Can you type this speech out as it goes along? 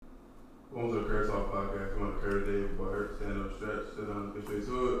Everyday Bart, stand up stretch, sit down, get straight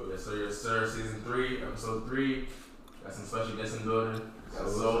to it. Yes sir, season 3, episode 3. Got some special guests in the building. Got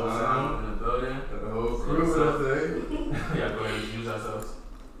Soul Sound in the building. Got the whole crew, what I say. Yeah, go ahead and introduce ourselves.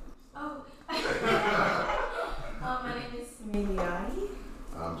 Oh. My name is Miliani.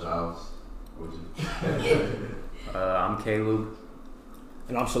 I'm Giles. I'm Caleb.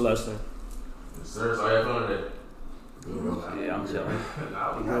 And I'm Celeste. Yes sir, so how y'all feeling today? Yeah, I'm chilling.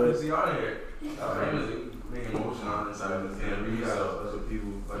 Nah, we happy to see y'all in here. Y'all famous, making motion on the inside of this Yeah, game. we got special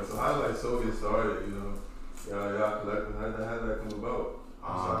people. Like, so how did like Soul get started, you know? Y'all collective, how did that come about?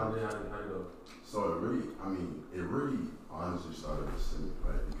 How did it go? So it really honestly started with Cindy,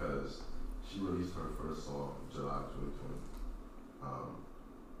 right? Because she released her first song in July 2020.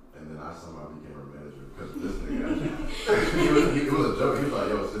 And then I somehow became her manager because this nigga actually, it was a joke. He was like,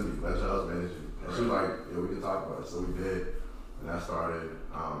 yo, Cindy, let y'all's manage you. And she was like, yeah, we can talk about it. So we did. And that started,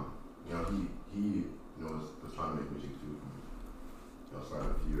 he was trying to make music too.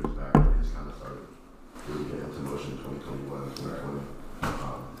 Started a few years back. And just kind of started really getting into motion in 2021 and 2020.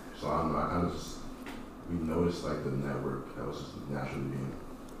 So I don't know, I kind of just, we noticed like the network that was just naturally being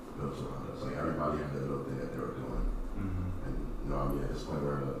built around us. Like everybody had their little thing that they were doing. Mm-hmm. And at this point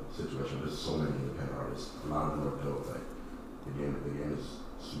we're in a situation where there's so many independent artists. A lot of them are dope. Like the game is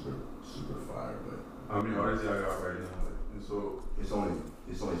super, super fire, but How many artists y'all got right now? Like, and so, it's only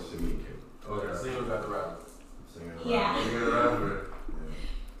Simi and Kid. okay. See who got the rap. Singing Yeah. You get a rapper.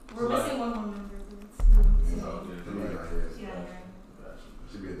 We're missing one more member. Oh, yeah. Simi got here. Yeah.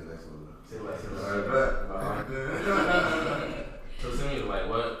 Should be at the next one. Say less. Alright, bet. So sing me like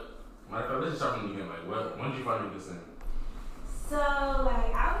what? Matter of fact, let's just start from the beginning. Like when did you find me to sing? So,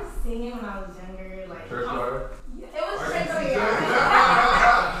 like, I was singing when I was younger. Like, Church choir? Yeah, it was church choir.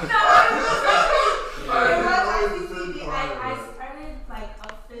 No, it was ICCB. I started, like,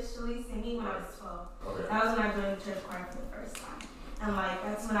 officially singing when I was 12. Okay. That was when I joined church choir for the first time. And, like,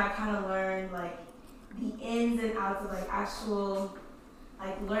 that's when I kind of learned, like, the ins and outs of, like, actual,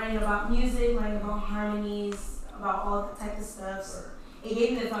 like, learning about music, learning about harmonies, about all that type of stuff. So it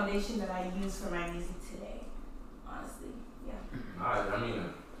gave me the foundation that I use for my music today, honestly. Yeah. I mean,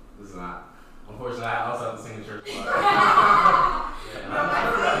 this is not. Unfortunately, I also have to sing in church choir.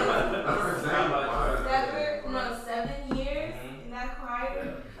 No, 7 years in that choir.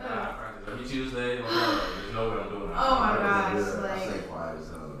 I practice every Tuesday. There's no way I'm doing that. Oh my gosh, I like, say quiet as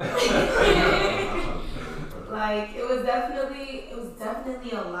hell. like it was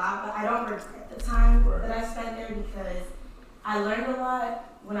definitely a lot, but I don't regret the time that I spent there because I learned a lot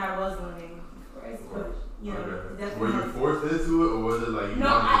when I was learning. But, you know, Okay. definitely. Were you forced into it, or was it like you No,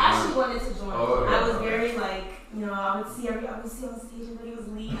 wanted I to actually do it? wanted to join. Oh, okay. I was very like, you know, I would see on stage everybody was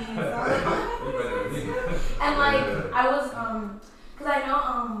leaving and stuff. And like I was cause I know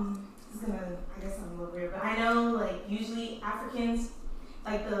this is gonna, I guess I'm a little weird, but I know like usually Africans,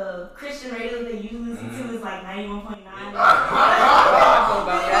 like the Christian radio they usually listen to is like 91.9.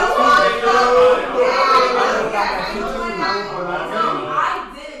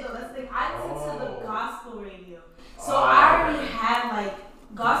 I did it though, that's the thing. I listened to the gospel radio. So I already had like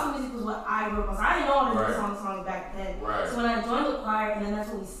gospel music was what I grew up on. So I didn't know all the songs back then. Right. So when I joined the choir and then that's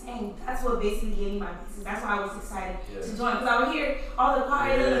what we sang, that's what basically gave me my basis. That's why I was excited to join. Because I would hear all the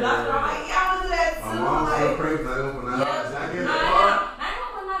choir and the gospel. I'm like, yeah, I was that too. My mom's so Like, crazy, I don't know. yeah. I get No, it. I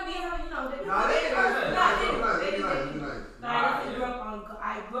don't want to be how, you know, they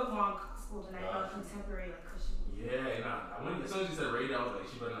I grew up on gospel and I love contemporary like Christian music. Yeah, nah. As soon as you said radio, I was like,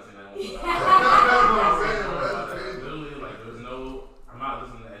 she better not say that one. Literally, like, there's no. I'm not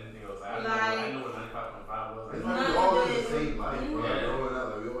listening to anything else. I know what 95.5 was. It's Like, like we all in the same life, bro. Yeah. Growing up,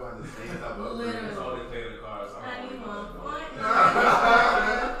 like we all had the same type of Literally. that's all they play in the car. So I need one.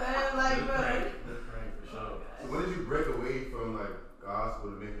 Good prank for sure. So when did you break away from like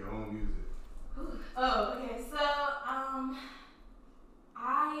gospel to make your own music? Oh, okay. So,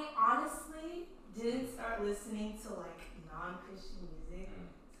 I honestly didn't start listening to like non-Christian music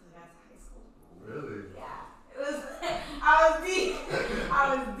until I got to high school. Really? Yeah. It was, I was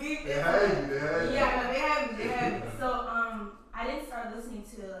deep. They had you. Yeah, no, they had me. So, I didn't start listening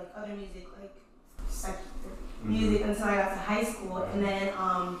to like other music, like secular music until I got to high school. And then,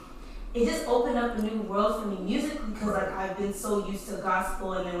 it just opened up a new world for me musically because like I've been so used to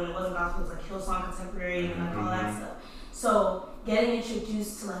gospel, and then when it wasn't gospel, it was like Hillsong Contemporary and like all that stuff. So getting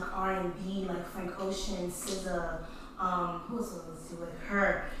introduced to like R&B, like Frank Ocean, SZA, who else was to like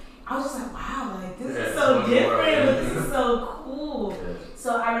her? I was just like, wow, like this is so different, but this is so cool.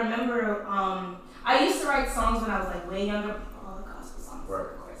 So I remember, I used to write songs when I was like way younger, all the gospel songs, of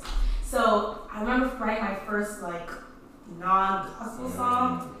course. So I remember writing my first like non-gospel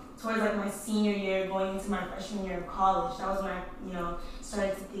song towards like my senior year, going into my freshman year of college, that was when I,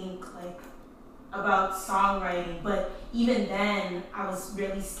 started to think like about songwriting. But even then, I was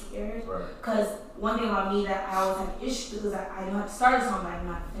really scared. Because one thing about me that I always had issue with is that I knew how to start a song, but I didn't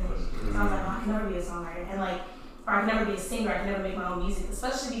know how to finish. So I was like, I can never be a songwriter. And like, or I can never be a singer, I can never make my own music,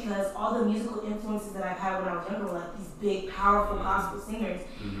 especially because all the musical influences that I've had when I was younger were like these big, powerful gospel singers,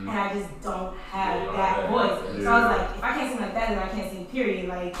 and I just don't have that voice. So I was like, if I can't sing like that, then I can't sing, period.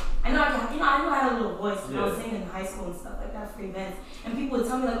 Like, I know I had a little voice when I was singing in high school and stuff like that for events, and people would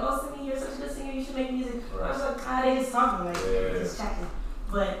tell me like, oh, Sydney, you're such a good singer, you should make music. I was like, they just talking, like, just chatting.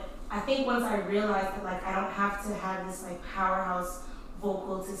 But I think once I realized that like I don't have to have this like powerhouse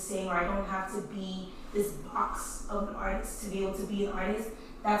vocal to sing, or I don't have to be this box of an artist to be able to be an artist,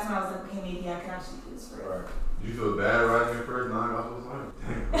 that's when I was like, okay, maybe I could actually do this for real. Did you feel bad writing your first non-gospel song?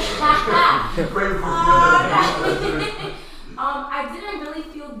 I didn't really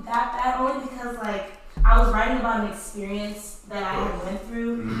feel that bad, only because like I was writing about an experience that I had went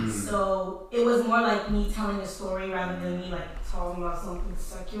through, so it was more like me telling a story rather than me like talking about something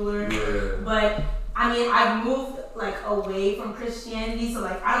secular. But I mean, I've moved like away from Christianity, so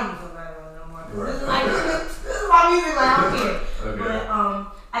like I don't even feel bad about it no more. This is like this is my music, like I don't care. But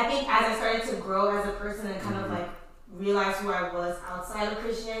I think as I started to grow as a person and kind of like realize who I was outside of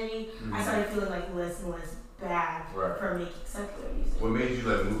Christianity, I started feeling like less and less bad for making secular music. What made you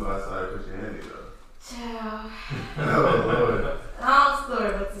like move outside of Christianity though? Child. Oh Lord. Long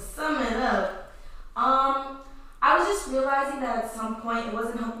story, but to sum it up, I was just realizing that at some point it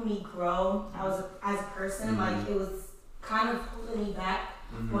wasn't helping me grow as a person. Like it was kind of holding me back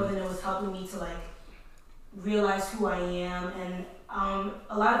more than it was helping me to like realize who I am. And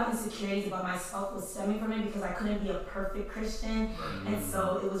a lot of insecurities about myself was stemming from it because I couldn't be a perfect Christian, and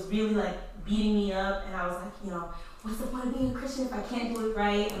so it was really like beating me up. And I was like, what's the point of being a Christian if I can't do it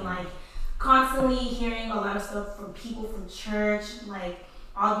right? And like constantly hearing a lot of stuff from people from church, like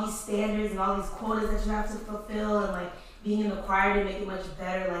all these standards and all these quotas that you have to fulfill, and like being in the choir to make it much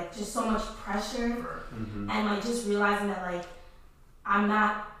better, like just so much pressure. And like just realizing that like I'm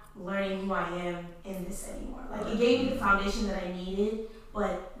not learning who I am in this anymore. Like it gave me the foundation that I needed,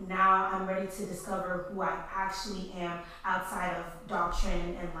 but now I'm ready to discover who I actually am outside of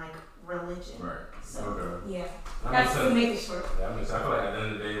doctrine and like religion. So yeah, that's to make it short. Yeah, I mean, so I feel like at the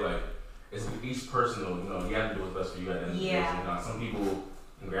end of the day, like it's each person, you have to do what's best for you at the end of the day. So, some people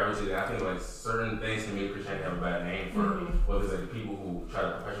can gravitate. I think like certain things can make Christianity have a bad name for whether it's like the people who try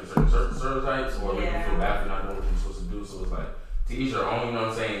to perpetuate certain stereotypes, or make you feel bad for not doing what you're supposed to do. So it's like to each their own,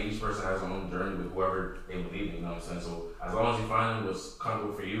 Each person has their own journey with whoever they believe in, So as long as you find what's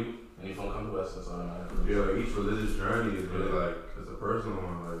comfortable for you and you feel comfortable, that's all that matters. Yeah, like each religious journey is really like it's a personal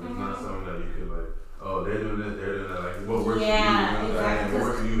one. Like it's not something that you could like, oh, they're doing this, they're doing that. Like what works for you? Exactly. What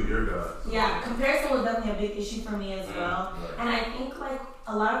works for you is your God. Yeah, comparison was definitely a big issue for me as well. And I think like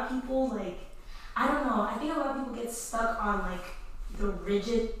a lot of people like, I don't know, I think a lot of people get stuck on like the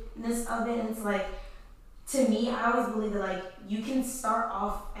rigidness of it, and it's like, to me, I always believe that like you can start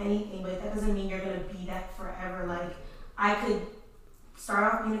off anything, but that doesn't mean you're gonna be that forever. Like I could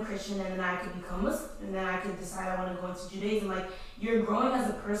start off being a Christian, and then I could become Muslim, and then I could decide I want to go into Judaism. Like you're growing as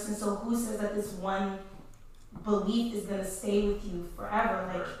a person, so who says that this one belief is gonna stay with you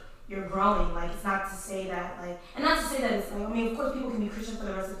forever? Like you're growing. Like it's not to say that like, and not to say that it's like, I mean, of course people can be Christian for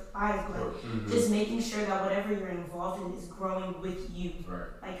the rest of their lives, but just making sure that whatever you're involved in is growing with you.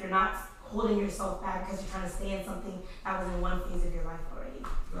 Like you're not holding yourself back because you're trying to stay in something that was in one phase of your life already.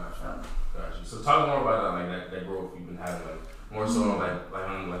 Gotcha. So talk more about that growth you've been having, like more so on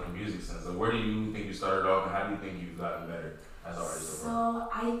like a music sense. Like where do you think you started off, and how do you think you've gotten better as an artist? So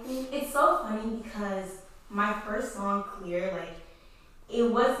I think it's so funny because my first song, Clear, like it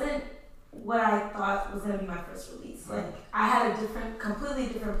wasn't what I thought was gonna be my first release. Like I had a completely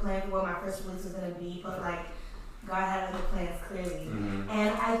different plan for what my first release was gonna be, but like God had other plans clearly. And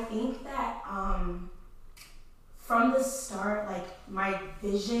I think that from the start, like my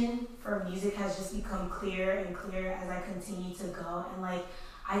vision for music has just become clearer and clearer as I continue to go. And like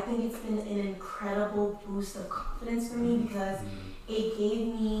I think it's been an incredible boost of confidence for me because it gave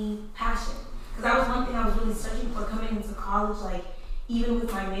me passion. Because that was one thing I was really searching for coming into college. Like even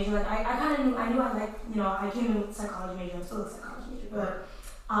with my major, like I kind of knew I liked, I came in with psychology major. I'm still a psychology major,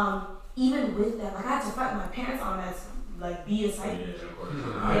 but even with that, like I had to fight my parents on that to like be a psych major.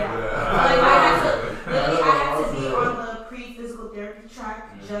 Like I had to be on the pre-physical therapy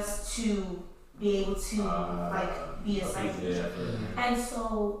track just to be able to like be a psych major. And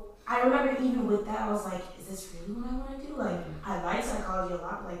so I remember even with that, I was like, is this really what I want to do? Like I like psychology a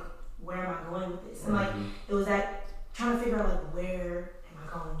lot, where am I going with this? And like it was that trying to figure out like where am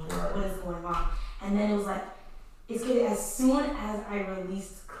I going with And then it was like, it's good. As soon as I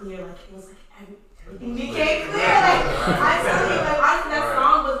released Clear, like it was like everything became clear. Like I tell you, like honestly, that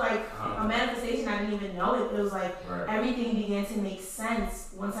song was like a manifestation. I didn't even know it. It was like everything began to make sense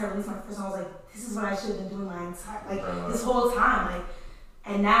once I released my first song. I was like, this is what I should have been doing my entire this whole time. Like,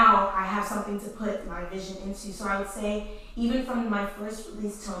 and now I have something to put my vision into. So I would say, even from my first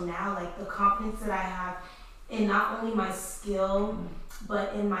release till now, like the confidence that I have in not only my skill,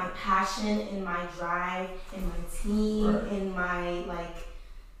 but in my passion, in my drive, in my team, in my like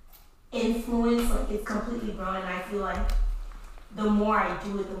influence, like it's completely grown. And I feel like the more I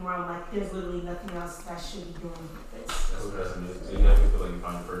do it, the more I'm like, there's literally nothing else that I should be doing with this. That's amazing. So you definitely feel like you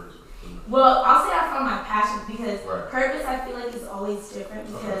found your purpose. Well, I'll say I found my passion because purpose I feel like is always different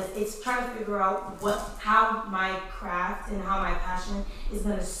because it's trying to figure out how my craft and how my passion is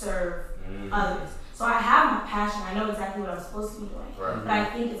going to serve others. So I have my passion. I know exactly what I'm supposed to be doing. But I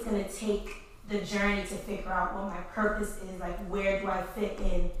think it's going to take the journey to figure out what my purpose is. Like, where do I fit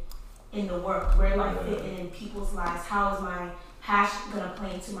in the work? Where do I fit in people's lives? How is my passion going to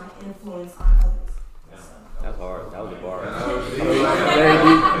play into my influence on others? That's hard. That was a bar. That's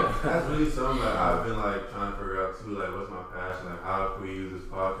really something that I've been like trying to figure out too. Like, what's my passion? Like, how can we use this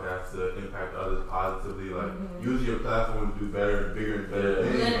podcast to impact others positively? Like, use your platform to do better and bigger and better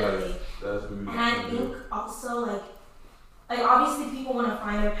things. Literally. Like, that's what we. And I think also like obviously people want to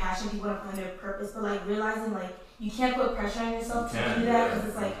find their passion, people want to find their purpose, but like realizing like you can't put pressure on yourself to do that because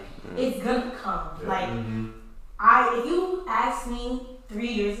it's like it's gonna come. Like if you asked me 3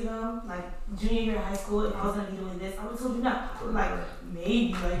 years ago, like junior year of high school, if I was gonna be doing this, I would have told you no. Like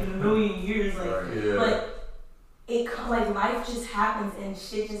maybe like in a million years, like but it like life just happens and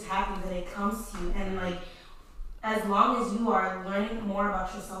shit just happens and it comes to you and like as long as you are learning more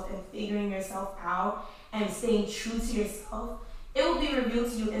about yourself and figuring yourself out and staying true to yourself, it will be revealed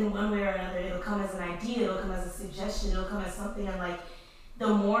to you in one way or another. It'll come as an idea, it'll come as a suggestion, it'll come as something, and like the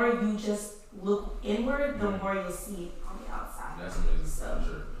more you just look inward, the more you'll see it on the outside. That's amazing.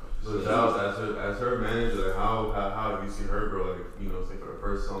 So Giles, as her manager, like how have you seen her grow? Like, you know, say for the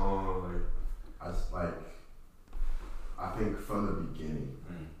first song, I think from the beginning,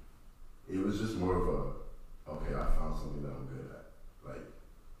 it was just more of okay, I found something that I'm good at. Like,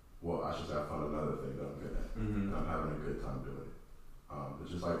 well, I should say I found another thing that I'm good at, and I'm having a good time doing it.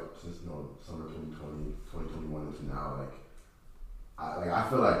 It's just like since summer 2020, 2021 into now, I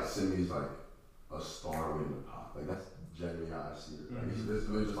feel like Simi's like a star waiting to pop. Like that's genuinely how I see it. Like it's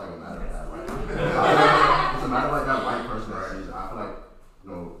really just like a matter of that. Right? It's a matter of like that right person that sees it. I feel like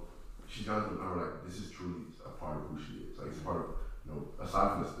she's gotten to the point where like this is truly a part of who she is. Like it's a part of aside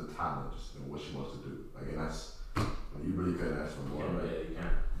from the talent, just what she wants to do. Like and that's you really couldn't ask for more. Right? Yeah, you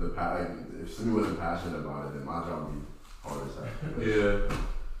can. Like if Simi wasn't passionate about it, then my job would be hard as heck.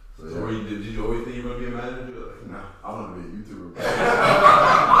 So did you always think you were gonna be a manager? Like, nah, I want to be a YouTuber. I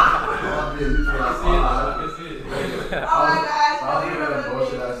want to be a YouTuber. I see it. Oh my gosh! I was thinking that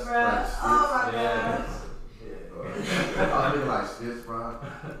bullshit that's like skits. Oh my gosh! I was thinking like skits, bro.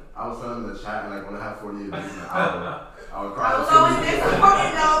 I was telling in the chat, and like when I have 48 views an hour, I would cry. I was always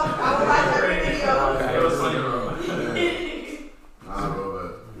disappointed though. I would watch every video. It was funny, bro. Nah, bro,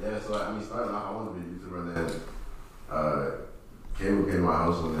 but yeah. So starting off, I wanted to be a YouTuber, and then Caleb came to my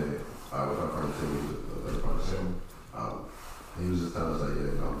house one day with our friend Tim, the other part of the show. He was just telling us like,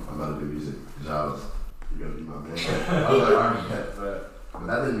 I'm about to do music. Giles, you're gonna be my man. I was like, alright, bet. But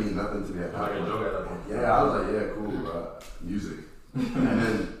that didn't mean nothing to me at that point. Yeah, I was like, yeah, cool, music. And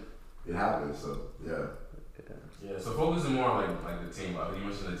then it happened, so yeah. Yeah, so focusing more on like the team. Like you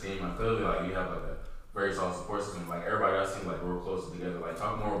mentioned the team, like clearly like you have like a very solid support system. Like everybody else seems like we're close together. Like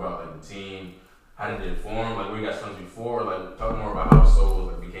talk more about like the team. How did it form? Like we got friends before. Like talk more about how Soul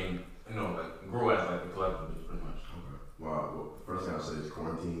like became, like grew as like a collective, pretty much. Okay. Well, first thing I'll say is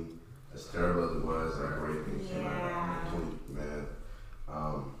quarantine. As terrible as it was, like great things came out of it. Man.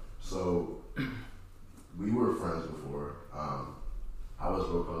 So we were friends before. I was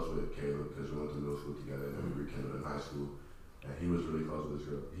real close with Caleb because we went to middle school together, and then we rekindled in high school. And he was really close with this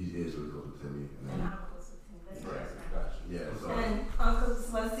girl. He is really close with Timmy. And I'm close with Timmy. Yeah, so. And Uncle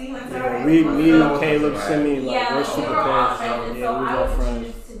Celestine, that's alright. Me and Caleb, Timmy, like we're super close. So Yeah, we I all was friends.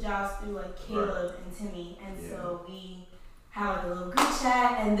 introduced to Josh through like Caleb and Timmy, and so we had like a little group chat,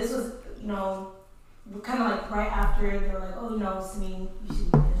 and this was, kind of like right after they were like, Simi, you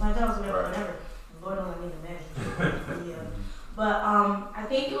should manage my jobs, whatever. Lord don't let me manage. Yeah. But I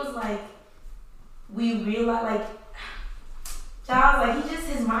think it was like we realized like Giles, like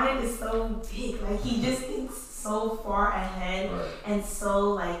his mind is so big, like he just thinks so far ahead, and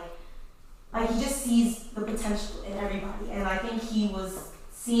so like he just sees the potential in everybody, and I think he was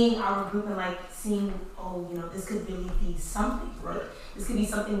seeing our group and like seeing, oh, you know, this could really be something. Right. Like, this could be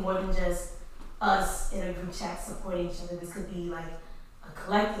something more than just us in a group chat supporting each other. This could be like a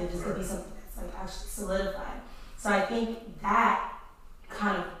collective. This could be something that's like actually solidified. So I think that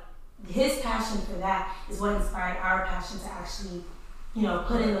kind of, his passion for that is what inspired our passion to actually, you know,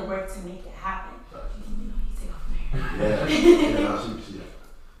 put in the work to make it happen. You take off from here. Yeah,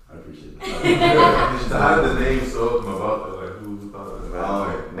 I appreciate that. So how did the name so come about though? Like who thought of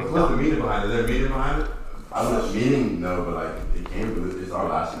that? What's the meaning behind it? Is there a meaning behind it? I don't know, meaning no, but like it came with it's our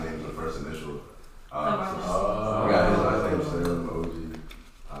last name, the first initial. We got his last name, Salem, OG.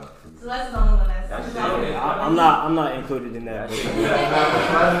 So that's the only one that's I'm not included in that. Because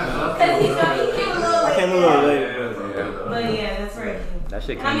he came a little late. I came a little late. But yeah, that's where it came. That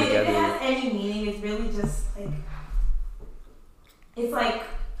shit And I came mean, if it together. has any meaning, it's really just like, it's like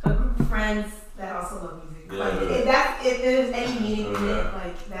a group of friends that also love music. Yeah, Like, if there's any meaning in it,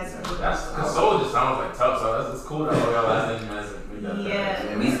 like, that's what it is. The soul just sounds like tough, so that's cool that all y'all last name has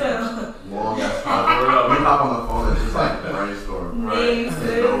Yeah, we spent long ass time. We hop on the phone and just like brainstorm. names, Right.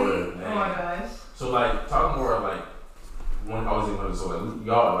 literally. Oh my gosh. So like, talk more like, when I was in so like,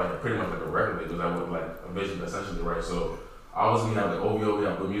 y'all are like pretty much like a record label, that was like a vision essentially, right? So obviously we have like OVO, we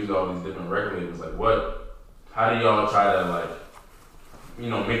have Good Music, all these different record labels. Like how do y'all try to like, you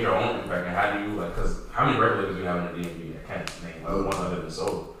know, make your own impact, and how do you like, cause how many record labels do you have in the DMV? I can't name like one other than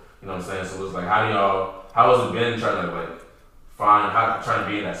Soul. You know what I'm saying? So it's like, how has it been trying to like trying to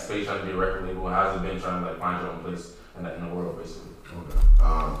be in that space, trying to be a record label, and how's it been trying to like find your own place in the world, basically? Okay.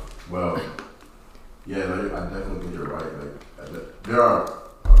 Well, yeah, like, I definitely think you're right. Like, there are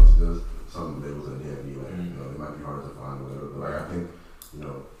obviously there's some labels in DMV, like you know, they might be harder to find, or whatever. But like, I think, you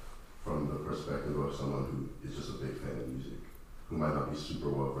know, from the perspective of someone who is just a big fan of music, who might not be super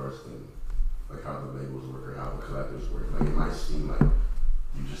well versed in like how the labels work or how the collectives work, like it might seem like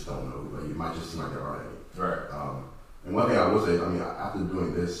you just don't know. Like it might just seem like there aren't any. Right. And one thing I will say, I mean, after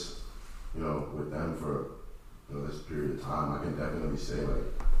doing this, you know, with them for this period of time, I can definitely say like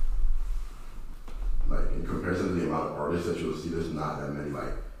in comparison to the amount of artists that you'll see, there's not that many,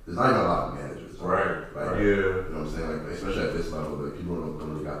 like, there's not even a lot of managers. Right. Like, Yeah. you know what I'm saying? Like, especially at this level, like, people don't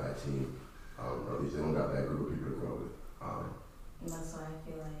really got that team, or at least they don't got that group of people to grow with. And that's why I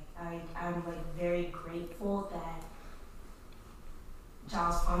feel like I'm like very grateful that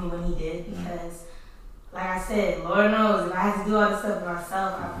Giles found me when he did, because like I said, Lord knows if I had to do all this stuff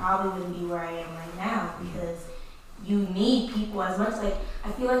myself, I probably wouldn't be where I am right now, because you need people as much. Like,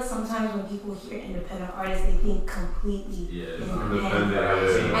 I feel like sometimes when people hear independent artists, they think completely independent.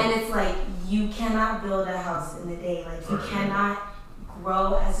 And it's like, you cannot build a house in a day. Like, you cannot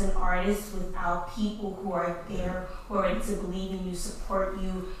grow as an artist without people who are there, who are ready to believe in you, support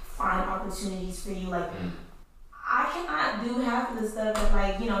you, find opportunities for you. Like, I cannot do half of the stuff that,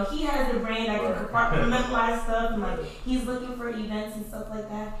 like, you know, he has the brain that can compartmentalize stuff, and like, he's looking for events and stuff like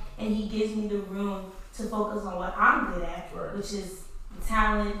that, and he gives me the room to focus on what I'm good at, which is the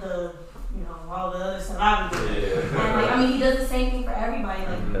talent, all the other stuff I'm good at. And like, I mean, he does the same thing for everybody.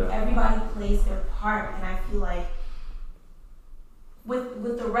 Like, everybody plays their part, and I feel like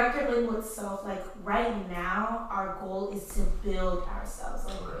with the record label itself, like right now, our goal is to build ourselves.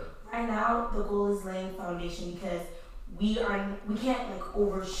 Like right now, the goal is laying foundation, because we can't like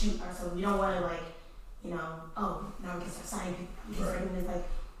overshoot ourselves. We don't want to like, now we can start signing people. We can start doing this. Like,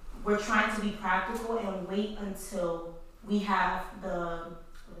 we're trying to be practical and wait until we have the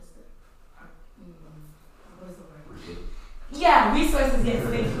resources. Yes, resources to be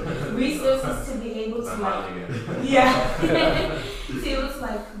able to to be able to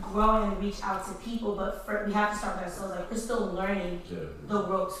like grow and reach out to people. But we have to start with ourselves. Like, we're still learning the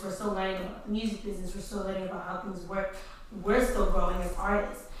ropes. We're still learning about the music business. We're still learning about how things work. We're still growing as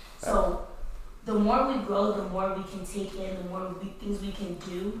artists. So the more we grow, the more we can take in, the more things we can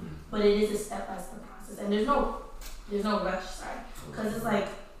do. But it is a step-by-step process, and there's no rush, because it's like,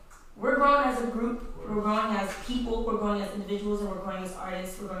 we're growing as a group, we're growing as people, we're growing as individuals, and we're growing as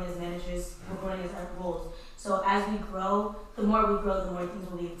artists, we're growing as managers, we're growing as roles. So as we grow, the more we grow, the more things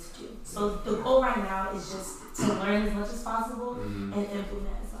we'll be able to do. So the goal right now is just to learn as much as possible and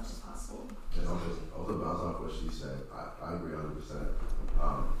implement as much as possible. Also bounce off what she said, I agree 100%.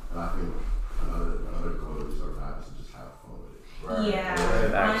 And I think another goal that we sort of have is to just have fun with it.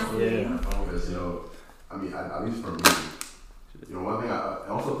 Honestly. Because, I mean, at least for me, one thing,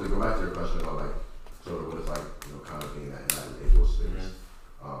 also to go back to your question about like, sort of what it's like, kind of being in that individual space,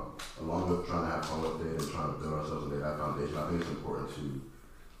 along with trying to have fun with it and trying to build ourselves and lay that foundation, I think it's important to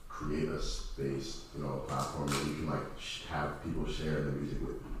create a space, a platform where you can like have people share the music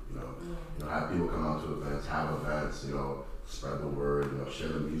with you, have people come out to events, have events, spread the word, share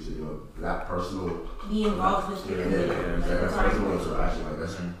the that personal. Be involved with your that personal interaction. Like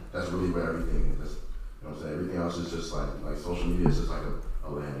that's really where everything is. You know what I'm saying? Everything else is just like social media is just like a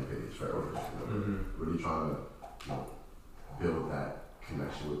landing page for everything. You know? Really trying to build that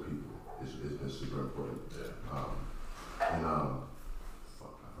connection with people is super important. Yeah. Fuck, I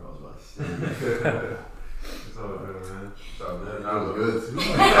forgot what I was about to say. It's all good, man. It's all good. That was good too.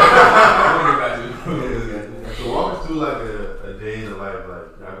 So walk us through like a day in the life, like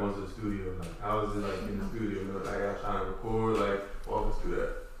y'all going to the studio. Like how was it like in the studio? You know, like y'all trying to record. Like walk us through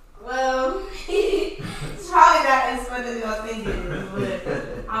that. Well, it's probably not as fun as y'all think it is, but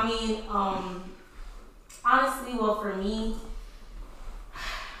I mean, honestly, well, for me,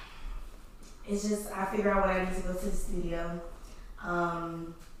 it's just I figure out when I need to go to the studio.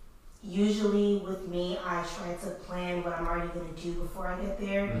 Usually with me, I try to plan what I'm already going to do before I get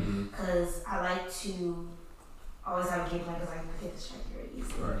there, because I like to always have a game plan, because I get distracted very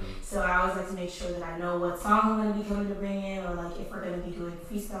easily. Right. So I always like to make sure that I know what song I'm going to be coming to bring in, or like if we're going to be doing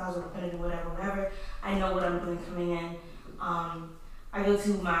freestyles or we're going to do whatever, I know what I'm doing coming in. I go to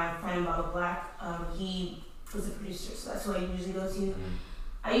my friend Bottle Black. He was a producer, so that's who I usually go to.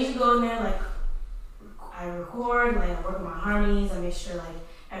 I usually go in there, like, I record, like I work on my harmonies, I make sure like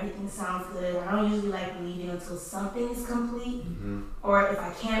everything sounds good. I don't usually like leaving until something is complete. Or if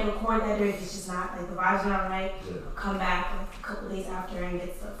I can't record that day, if it's just not, like the vibes are not right, I'll come back like a couple days after and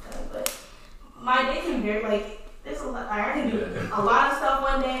get stuff done. But my day can vary, like there's a lot, like, I can do a lot of stuff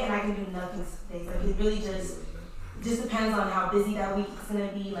one day and I can do nothing some days. Like it really just depends on how busy that week is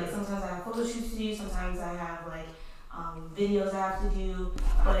gonna be. Like sometimes I have photo shoots to do, sometimes I have like videos I have to do,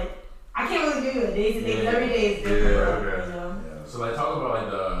 but I can't really give you a day to day, because every day is different, you know? So like talk about like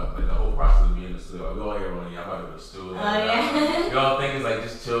the whole process of being in the studio. Like, we all hear when y'all about to go to the studio. We all think it's like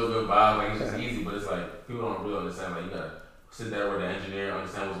just chill, good vibe, like it's just easy, but it's like people don't really understand. Like you gotta sit there with the engineer,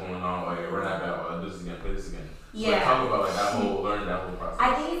 understand what's going on. Like run that back, do this again, play this again. So like, talk about like that whole learning that whole process.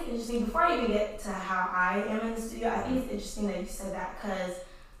 I think it's interesting. Before I even get to how I am in the studio, I think it's interesting that you said that, because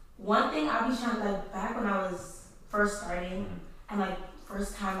one thing I be trying to, like back when I was first starting and like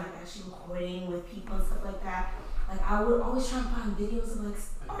first time like actually recording with people and stuff like that. Like I would always try to find videos of like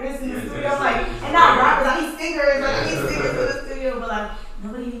artists in the studio, like, and not rappers, I need singers, like I need singers in the studio, but like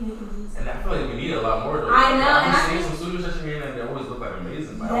nobody even making music. And I feel like we need a lot more though. I know, and I've seen some studio sessions here and they always look like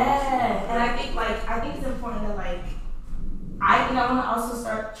amazing. Yeah, and I think it's important that like I think I want to also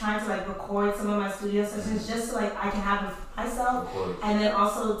start trying to like record some of my studio sessions just so like I can have them for myself, and then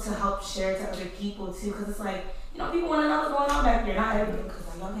also to help share to other people too, because it's like, you know, people want to know what's going on back there, not everything, because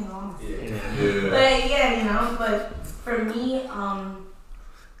like y'all can't know all my stuff. But yeah, you know, but for me,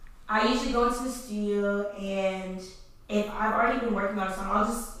 I usually go into the studio, and if I've already been working on a song, I'll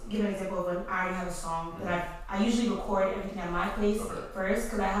just give an example of when I already have a song that I usually record everything at my place first,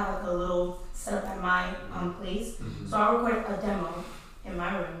 because I have like a little setup at my place. So I'll record a demo in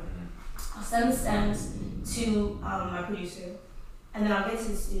my room. I'll send the stems to my producer, and then I'll get to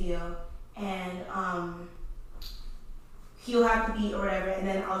the studio, and he'll have the beat or whatever, and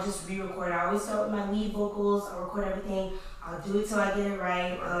then I'll just re-record. I always start with my lead vocals. I'll record everything. I'll do it till I get it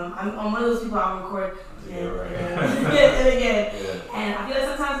right. I'm one of those people I'll record again and again. And I feel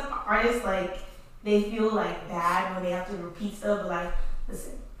like sometimes artists, like, they feel like bad when they have to repeat stuff, but like,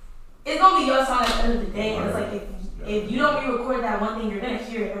 listen, it's gonna be your song at the end of the day, and it's like if you don't re-record that one thing, you're gonna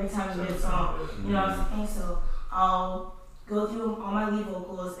hear it every time you hear the song. You know what I'm saying? So I'll go through all my lead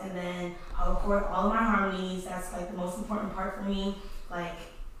vocals, and then I'll record all of my harmonies. That's like the most important part for me. Like,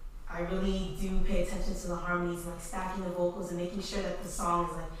 I really do pay attention to the harmonies, like stacking the vocals and making sure that the song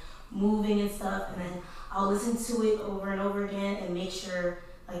is like moving and stuff. And then I'll listen to it over and over again and make sure,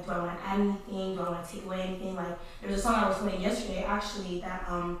 like, do I want to add anything? Do I want to take away anything? Like, there was a song I was playing yesterday actually that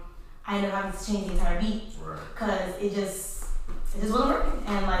I ended up having to change the entire beat because it just wasn't working.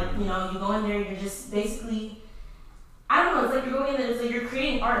 And like, you know, you go in there, you're just basically, I don't know, it's like you're going in there, it's like you're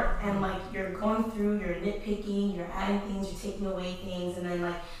creating art, and like you're going through, you're nitpicking, you're adding things, you're taking away things, and then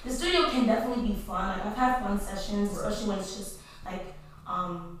like the studio can definitely be fun. Like I've had fun sessions, especially when it's just like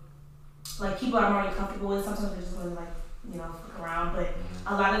people I'm already comfortable with. Sometimes I just want to like, you know, fuck around, but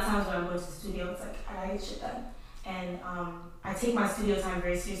a lot of times when I'm going to the studio, it's like I gotta get shit done. And I take my studio time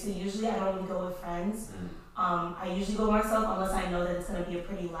very seriously. Usually I don't even go with friends. I usually go by myself unless I know that it's going to be a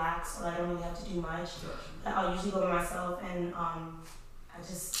pretty lax, so I don't really have to do much. But I'll usually go by myself, and I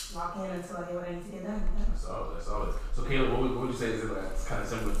just lock in until I get what I need to get done. Yeah. That's solid. So Caleb, what would you say is it's kind of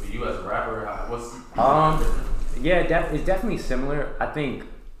similar to you as a rapper? Yeah, it's definitely similar. I think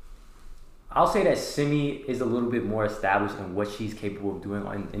I'll say that Simi is a little bit more established in what she's capable of doing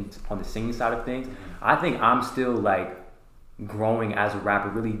on the singing side of things. I think I'm still like growing as a rapper,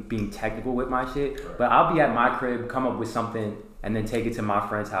 really being technical with my shit. But I'll be at my crib, come up with something, and then take it to my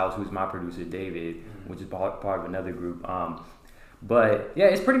friend's house, who's my producer, David, which is part of another group. But yeah,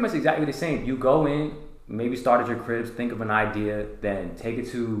 it's pretty much exactly the same. You go in, maybe start at your cribs, think of an idea, then take it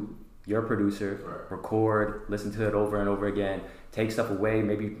to your producer, record, listen to it over and over again, take stuff away,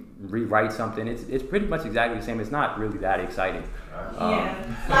 maybe rewrite something. It's pretty much exactly the same. It's not really that exciting. Like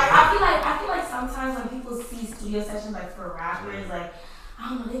I feel like sometimes when people see studio sessions like for rappers, like I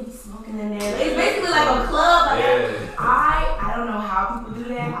don't know, they be smoking in there. It's basically like a club. Like I don't know how people do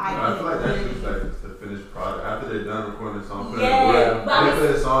that. I feel like that's just like the finished product. After they're done recording the song, but I play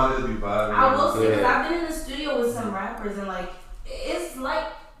the song, it'll be vibing. I will say, because I've been in the studio with some rappers and like it's like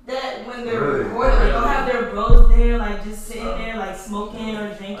that when they're recording, like, they'll have their bros there, like just sitting there, like smoking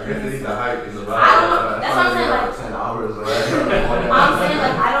or drinking. I guess they need the hype in the vibe. I don't know. That's what I'm saying. Like 10 hours. I'm saying,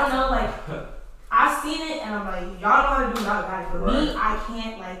 like I don't know. Like I've seen it, and I'm like, y'all know how to do y'all got it. But me, I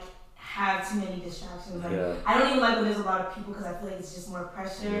can't like have too many distractions. Like I don't even like when there's a lot of people because I feel like it's just more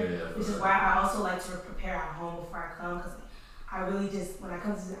pressure. Which is why I also like to prepare at home before I come, because I really just when I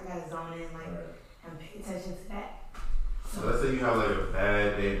come to it, I gotta zone in and pay attention to that. So let's say you have like a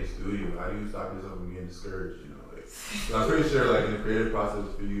bad day in the studio. How do you stop yourself from getting discouraged? You know, like I'm pretty sure like in the creative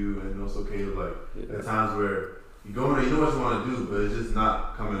process for you, and it's okay to like at times where you go in there, you know what you want to do, but it's just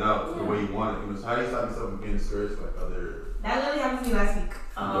not coming out the way you want it. You know, so how do you stop yourself from getting discouraged like other? That literally happened to me last week.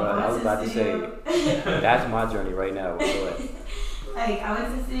 I was about to say that's my journey right now. Like I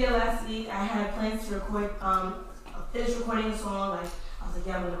went to the studio last week. I had plans to record, finish recording a song. Like I was like,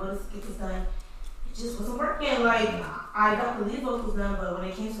 yeah, I'm gonna go get this done. It just wasn't working. Like I got the lead vocals done, but when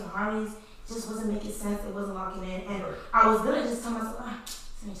it came to the harmonies, it just wasn't making sense. It wasn't locking in, and I was gonna just tell myself,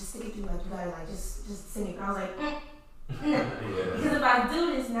 just stick it through. Like you gotta like just sing it. But I was like, because if I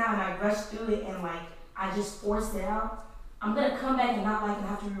do this now and I rush through it and like I just force it out, I'm gonna come back and not like and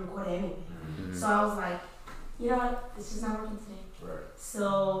have to re-record it anyway. So I was like, you know what? It's just not working today.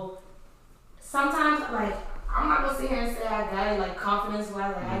 So sometimes like. I'm not gonna sit here and say I got it like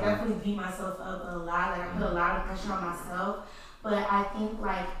confidence-wise. Like I definitely beat myself up a lot. Like I put a lot of pressure on myself. But I think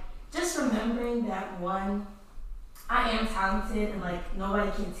like just remembering that one, I am talented and like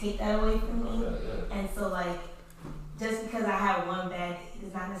nobody can take that away from me. And so like just because I have one bad day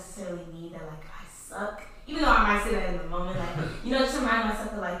does not necessarily mean that like I suck. Even though I might say that in the moment, like just remind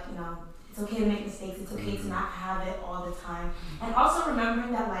myself that like it's okay to make mistakes. It's okay to not have it all the time. And also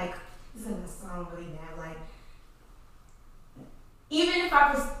remembering that like this is gonna sound really bad, like. Even if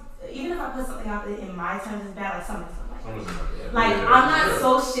I put something out there in my terms as bad, like something like I'm not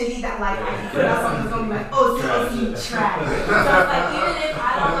so shitty that like I can put out something that's gonna be like, oh, it's trash. So it's like even if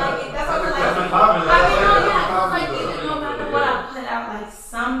I don't like it, that's what we're like. It's like even no matter what I put out, like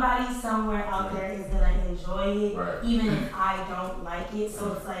somebody somewhere out there is gonna enjoy it, even if I don't like it.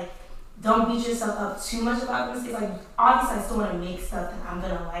 So it's like, don't beat yourself up too much about the mistakes. Like obviously I still want to make stuff that I'm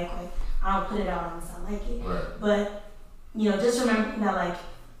gonna like I don't put it out unless I like it, but. Just remember that like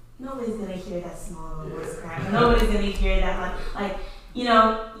nobody's gonna hear that small voice crack. Nobody's gonna hear that like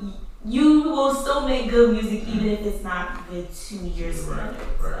you will still make good music even if it's not good to your standards.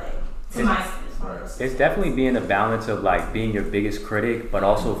 Like to my standards. It's definitely being a balance of like being your biggest critic, but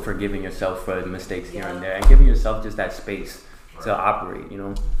also forgiving yourself for the mistakes here and there, and giving yourself just that space to operate.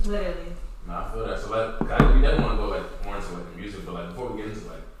 Literally. No, I feel that. So like, we definitely want to go like more into like the music, but like before we get into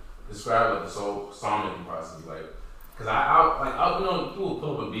like describe like the song making process, like. Cause people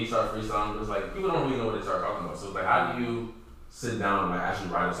pull up a beat, start freestyling, but it's like people don't really know what they start talking about. So it's like, how do you sit down and like actually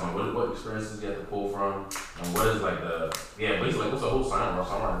write a song? What experiences do you have to pull from? And what is like basically like what's the whole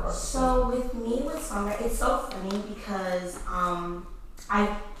songwriting process? So with me with songwriting, it's so funny because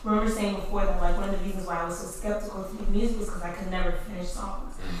I remember saying before that like one of the reasons why I was so skeptical to make music was because I could never finish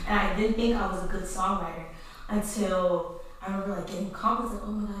songs, and I didn't think I was a good songwriter until. I remember like getting compliments like,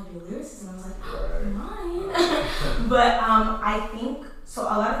 oh my god, your lyrics, and I was like, mine. But I think so.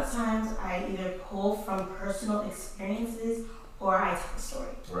 A lot of times I either pull from personal experiences or I tell a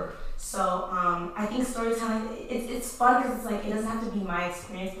story. So I think storytelling it's fun because it's like it doesn't have to be my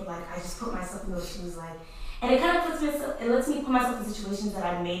experience, but like I just put myself in those shoes, like, and it kind of lets me put myself in situations that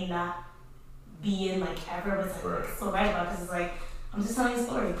I may not be in like ever, but it's like so right about because it's like I'm just telling a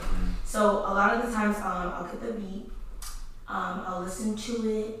story. So a lot of the times I'll get the beat. I'll listen to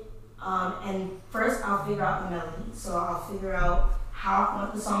it, and first I'll figure out the melody. So I'll figure out how I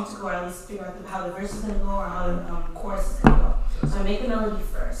want the song to go, or at least figure out how the verse is going to go, or how the chorus is going to go. So I make the melody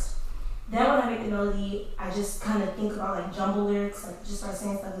first. Then when I make the melody, I just kind of think about like jumble lyrics, like just start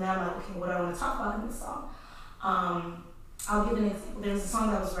saying stuff, and then I'm like, okay, what do I want to talk about in this song? I'll give an example. There was a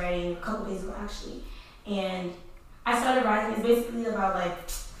song that I was writing a couple days ago actually, and I started writing. It's basically about like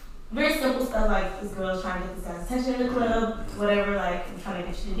very simple stuff, like this girl's trying to get this guy's attention in the club, whatever, like I'm trying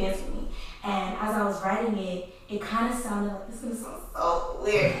to get you to dance with me. And as I was writing it, it kind of sounded like, this is gonna sound so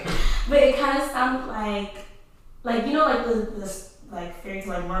weird, but it kind of sounded like you know, like the like fairy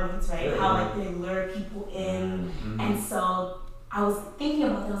tale like mermaids, right? Yeah. How like they lure people in, and so I was thinking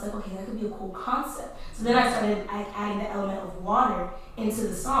about that. I was like, okay, that could be a cool concept. So then I started adding the element of water into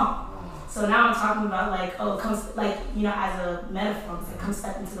the song. So now I'm talking about like, oh, come, like, you know, as a metaphor, it's like, come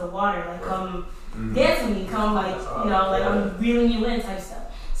step into the water, like, come dance with me, come, like, you know, like, I'm reeling you in type stuff.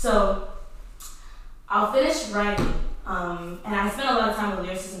 So I'll finish writing, and I spent a lot of time with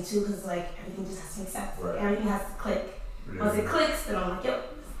lyricism too, because like everything just has to make sense. Right. Everything has to click. Once it clicks, then I'm like, yo,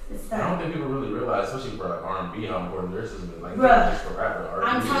 it's done. I don't think people really realize, especially for like R&B, how important lyricism is. Like, Bruh, just for rap, but R&B.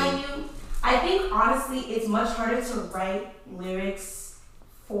 I'm telling you, I think honestly, it's much harder to write lyrics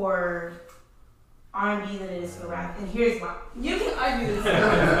for R&B than it is for rap, and here's why. You can argue this.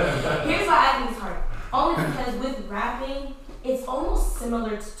 Here's why I think it's harder. Only because with rapping, it's almost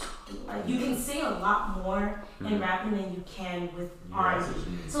similar to talking. Like you can say a lot more in rapping than you can with R&B.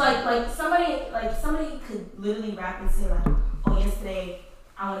 So like somebody could literally rap and say like, oh, yesterday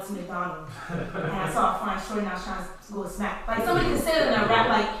I went to McDonald's and I saw a fine shorty and I was trying to go smack. Like somebody can say that in a rap,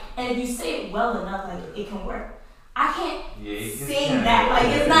 like, and if you say it well enough, like it can work. I can't sing that.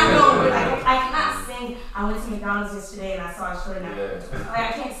 Like it's not going to work. Like I cannot sing. I went to McDonald's yesterday and I saw a shorty and like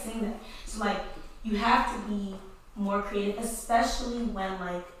I can't sing that. So like you have to be more creative, especially when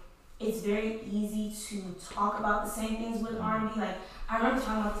like it's very easy to talk about the same things with R&B. Like I remember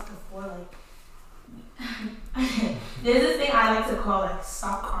talking about this before. Like there's this thing I like to call like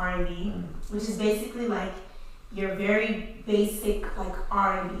soft R&B, which is basically like your very basic like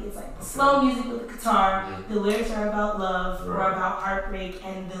R&B. It's like slow music with the guitar. The lyrics are about love or about heartbreak,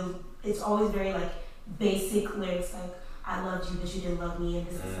 and it's always very like basic lyrics like I loved you but you didn't love me and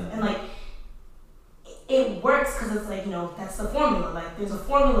this and stuff. And like it works because it's like, you know, that's the formula. Like there's a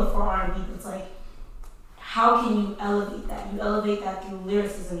formula for R&B, but it's like how can you elevate that? You elevate that through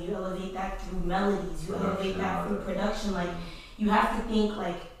lyricism. You elevate that through melodies. You elevate that through production. Like you have to think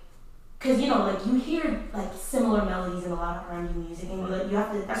like. Cause you know, like you hear like similar melodies in a lot of R&B music, and you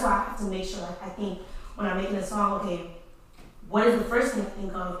have to. That's why I have to make sure. Like I think when I'm making a song, okay, what is the first thing to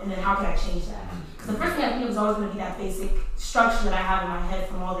think of, and then how can I change that? Because the first thing I think of is always going to be that basic structure that I have in my head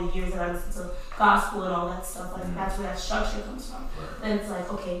from all the years that I listen to gospel and all that stuff. Like that's where that structure comes from. Then it's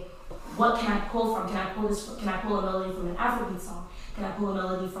like, okay, what can I pull from? Can I pull this? Can I pull a melody from an Afrobeat song? Can I pull a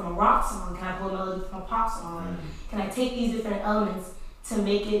melody from a rock song? Can I pull a melody from a pop song? Like, can I take these different elements to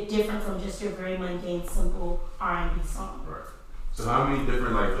make it different from just your very mundane, simple R&B song? Right. So how many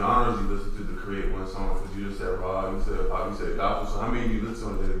different like genres you listen to create one song? Because you just said rock, you said pop, you said gospel. So how many do you listen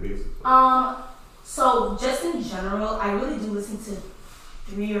to on a daily basis? So just in general, I really do listen to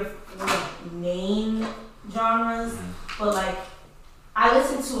 3 or 4 main genres, but like I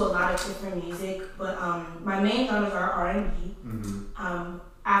listen to a lot of different music. But my main genres are R&B,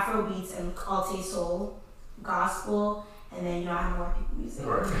 Afro beats and Alte soul, gospel. And then, you know, I have more people music.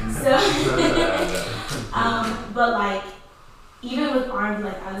 Right. So, but like, even with R&B,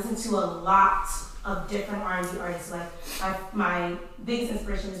 like I listen to a lot of different R&B artists. Like my biggest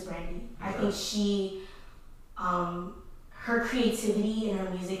inspiration is Brandy. I think she, her creativity in her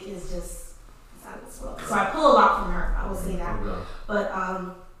music is just, it's out of this world. So I pull a lot from her, I will say that. But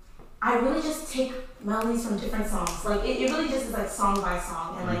I really just take melodies from different songs. Like it really just is like song by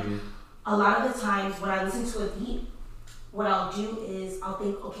song. And like a lot of the times when I listen to a beat, what I'll do is I'll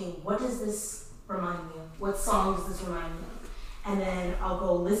think, okay, what does this remind me of? What song does this remind me of? And then I'll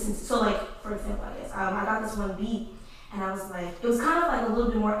go listen to, so like, for example, I guess, I got this one beat, and I was like, it was kind of like a little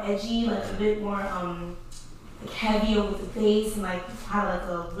bit more edgy, like a bit more like heavier with the bass, and like had like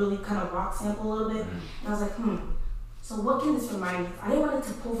a really kind of rock sample a little bit. And I was like, so what can this remind me of? I didn't want it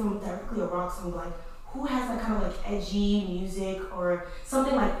to pull from directly a rock song, but like, who has that kind of like edgy music or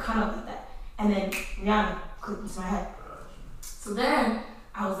something like kind of like that? And then Rihanna clicked into my head. So then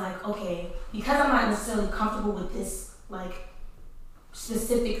I was like, okay, because I'm not necessarily comfortable with this like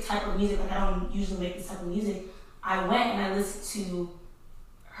specific type of music, like I don't usually make this type of music, I went and I listened to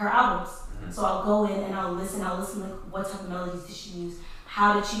her albums. So I'll go in and I'll listen like what type of melodies did she use?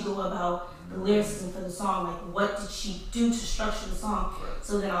 How did she go about the lyricism for the song? Like what did she do to structure the song?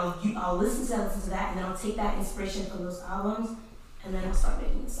 So then I'll listen to that, and then I'll take that inspiration from those albums, and then I'll start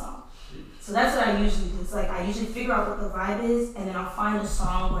making the song. So that's what I usually do. It's like I usually figure out what the vibe is, and then I'll find a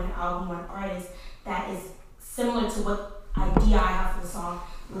song or an album or an artist that is similar to what idea I have for the song,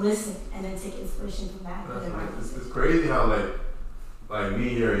 listen, and then take inspiration from that. It's crazy how like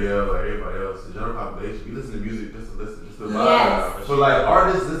me or like everybody else, the general population, we listen to music just to listen, just to vibe. Yes. So like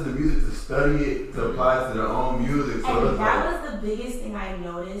artists listen to music to study it, to apply it to their own music. So and that was the biggest thing I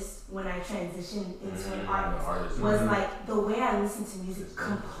noticed when I transitioned into an artist was like the way I listen to music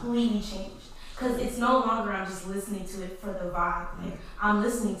completely changed. Because it's no longer I'm just listening to it for the vibe. Like I'm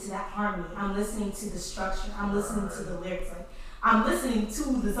listening to that harmony. I'm listening to the structure. I'm listening to the lyrics. Like I'm listening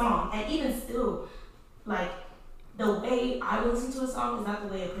to the song. And even still, like the way I would listen to a song is not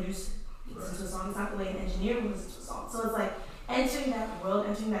the way a producer would listen to a song. It's not the way an engineer would listen to a song. So it's like entering that world,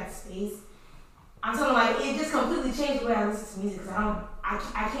 entering that space. I'm talking like it just completely changed the way I listen to music because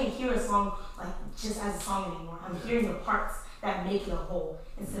I can't hear a song like just as a song anymore. I'm hearing the parts that make it a whole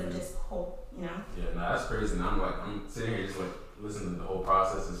instead of just whole, you know? Yeah, no, that's crazy. And I'm sitting here just like listening to the whole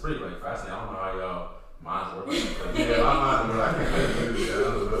process. It's pretty like fascinating. I don't know how y'all minds work. Yeah, my mind, but I can't do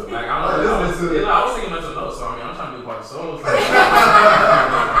that. Like I was thinking mental notes, so I mean I'm trying to do part of solos.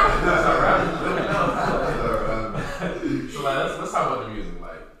 So like let's talk about the music,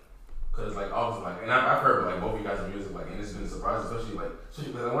 like, cause like obviously like, and I've heard like both of you guys' music, like, and it's been surprising, especially when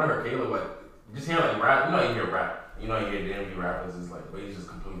I heard Caleb, like, just hearing like rap, you hear rap, you hear DMV rappers, is like, way it's just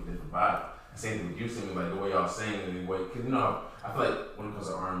completely different vibe. Same thing with you singing, like the way y'all sing and the way, cause I feel like when it comes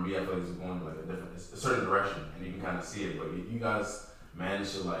to R&B, I feel like it's going like a certain direction, and you can kind of see it. But you guys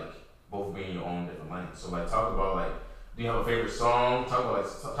manage to like both be in your own different lane. So like talk about like, do you have a favorite song? Talk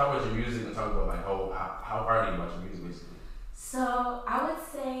about your music and talk about like how hard are you about your music basically. So I would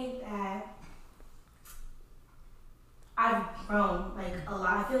say that I've grown like a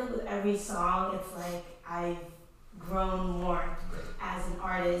lot. I feel like with every song, it's like I've grown more as an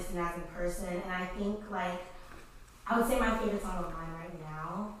artist and as a person. And I think like I would say my favorite song of mine right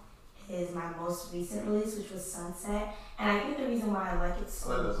now is my most recent release, which was Sunset. And I think the reason why I like it so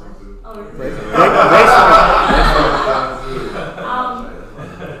much.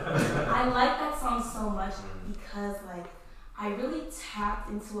 I like that song so much because like I really tapped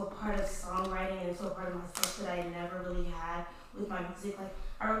into a part of songwriting and into a part of myself that I never really had with my music. Like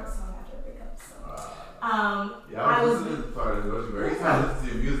I wrote a song after a breakup, so I was listening to part of it. Every time I listen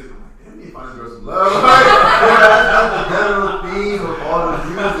to your music, I'm like, damn, you find this girl some love. That's the general theme of all the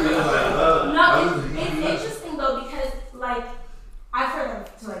music. Like, no, it's interesting though because like I've heard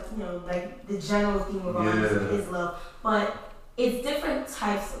that to like the general theme of all music is love, but it's different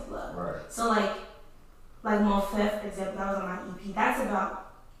types of love. Right. So like Mofef, for example, that was on my EP. That's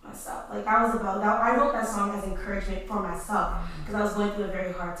about myself. Like that was about that. I wrote that song as encouragement for myself because I was going through a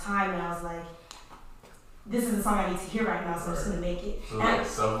very hard time, and I was like, "This is the song I need to hear right now, so I'm just gonna make it." So like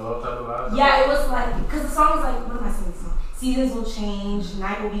self-love type of vibe. Yeah, it was like because the song is like, what am I singing? Song? Seasons will change,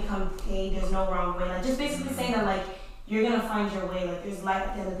 night will become day. There's no wrong way. Like just basically saying that like you're gonna find your way. Like there's light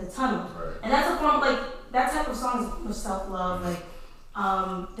at the end of the tunnel, and that's a form like that type of song is self-love. Like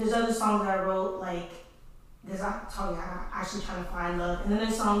there's other songs that I wrote like. I'm actually trying to find love. And then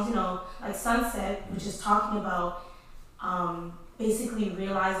there's songs, like Sunset, which is talking about basically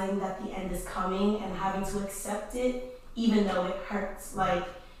realizing that the end is coming and having to accept it, even though it hurts. Like,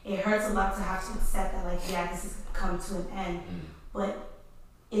 it hurts a lot to have to accept that, like, yeah, this is come to an end, but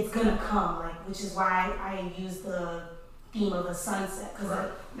it's gonna come, like, which is why I use the theme of a sunset, because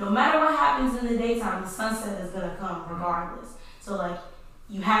like, no matter what happens in the daytime, the sunset is gonna come regardless. So, like,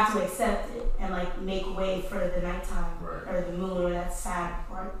 you have to accept it and like make way for the nighttime or the moon or that sad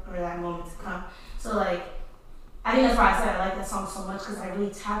part or that moment to come. So like, I think that's why I said I like that song so much because I really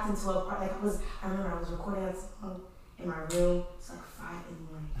tapped into a part. Like I remember I was recording that song in my room. It's like 5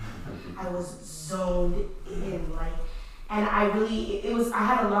 a.m. I was zoned in, like, and I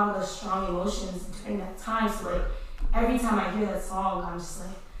had a lot of strong emotions during that time. So like, every time I hear that song, I'm just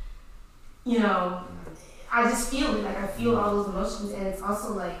like, I just feel it, like I feel all those emotions, and it's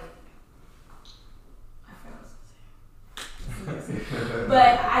also like, I forgot what I was gonna say.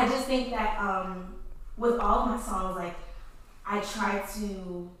 But I just think that with all of my songs, like I try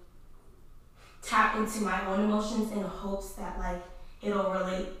to tap into my own emotions in hopes that like it'll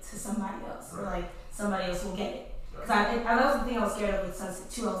relate to somebody else, or like somebody else will get it. Because that was the thing I was scared of with Sunset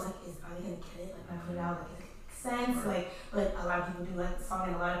too. I was like, are they gonna get it? Like when I put it out, like it makes sense. Like, but a lot of people do like the song,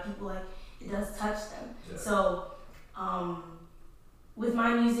 and a lot of people like. It does touch them. Yeah. So, with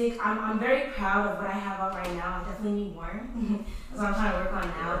my music, I'm very proud of what I have out right now. I definitely need more. That's what I'm trying to work on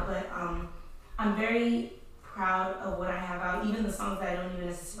now. But I'm very proud of what I have out. Even the songs that I don't even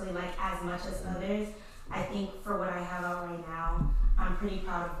necessarily like as much as others. I think for what I have out right now, I'm pretty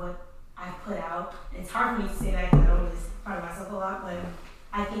proud of what I've put out. And it's hard for me to say that because I don't really proud of myself a lot. But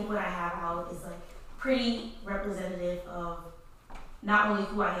I think what I have out is like pretty representative of not only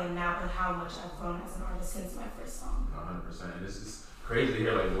who I am now, but how much I've grown as an artist since my first song. 100%. And crazy to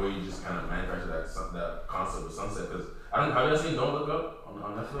hear like the way you just kind of manufacture that concept of sunset. Because I don't, have you ever seen Don't Look Up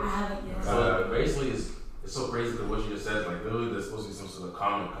on Netflix? I haven't yet. So basically, it's so crazy because what you just said, like literally, there's supposed to be some sort of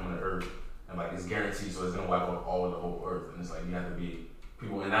comet coming to Earth, and like it's guaranteed, so it's gonna wipe out all of the whole Earth, and it's like you have to be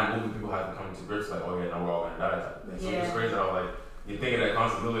people in that movie. People have to come to grips like, oh yeah, no, we're all gonna die. Type of thing. So it's crazy how like you think of that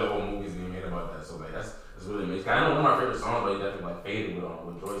concept. Literally, the whole movie's being made about that. So like that's really amazing. I know one of my favorite songs, but you definitely like Faded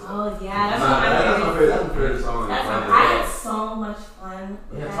with Joyce. Oh yeah, that's my favorite song. I had so much fun.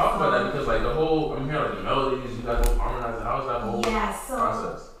 Yeah, talk about that because like the whole, I'm hearing like the melodies, you guys both harmonizing. How was that whole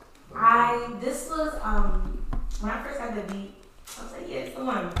process? This was when I first got the beat, I was like, yeah, it's the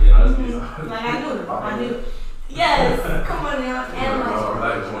one. Yeah, that's beautiful. Like I knew. Yes, come on now. And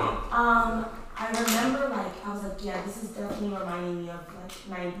like, I remember like I was like, yeah, this is definitely reminding me of like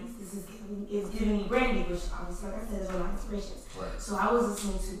 90s. This is giving me Brandy, which obviously, like I said, is one of my inspirations. Right. So I was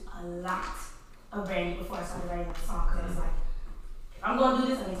listening to a lot of Brandy before I started writing the song because I was like, if I'm gonna do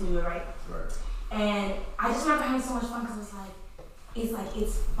this, I need to do it right. And I just remember having so much fun because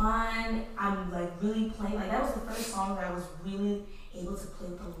it's fun. I'm like really playing. Like that was the first song that I was really able to play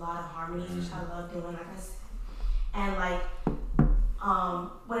with a lot of harmonies, which I love doing. Like I said, and like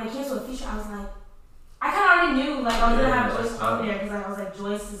when it came to a feature, I was like, I kind of already knew like I was gonna have Joyce on there because like, I was like,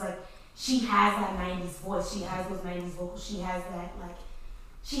 Joyce is like, she has that 90s voice. She has those 90s vocals. She has that like,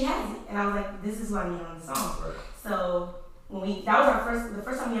 she has it. And I was like, this is what I need on the song. Right. So when that was the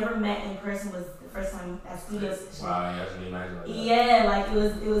first time we ever met in person was the first time at studio session. Wow, you actually imagine like that. Yeah, like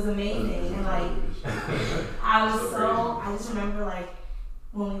it was amazing. And like I just remember like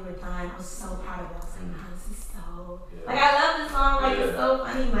when we were done, I was so proud of it. I was like, wow, this is so like I love this song, like it's so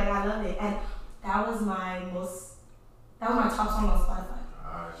funny, like I love it. And that was my top song on Spotify.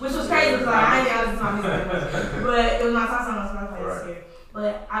 Which was crazy because like, I didn't know this was my music, but it was my top song on Spotify this year.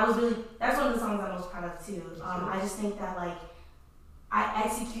 But that's one of the songs I'm most proud of too. I just think that like I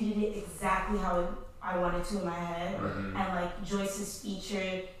executed it exactly how I wanted to in my head, and like Joyce's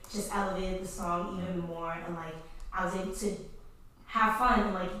feature just elevated the song even more, and like I was able to have fun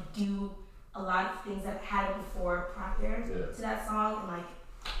and like do a lot of things that I hadn't before prior to that song, and like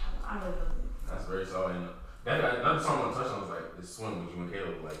I really loved it. That's very solid. And another song I want to touch on was like the Swim with you and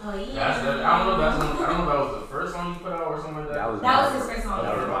Caleb. Like, oh yeah. I don't know if that was the first song you put out or something like that. That was his first song.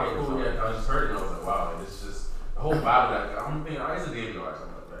 Okay, cool. Yeah, I just heard it and I was like, wow, like, it's just the whole vibe of that. I'm thinking, it's a David or something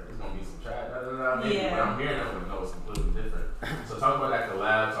like that. It's gonna be some chat. Maybe when I'm hearing that, I'm like, no, it's completely different. So talk about that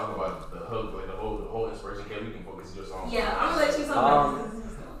collab. Talk about the hook, like the whole inspiration. Caleb, you can focus your song. Yeah, I'm gonna let you talk about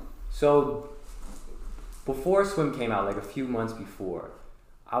this. So before Swim came out, like a few months before,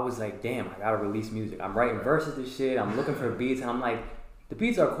 I was like, damn, I gotta release music. I'm writing verses to shit. I'm looking for beats, and I'm like, the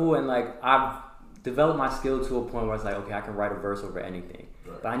beats are cool, and like I've developed my skill to a point where it's like, okay, I can write a verse over anything,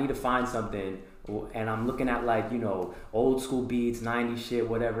 but I need to find something. And I'm looking at like, you know, old school beats, 90s shit,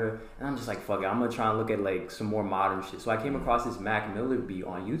 whatever, and I'm just like, fuck it, I'm gonna try and look at like some more modern shit. So I came across this Mac Miller beat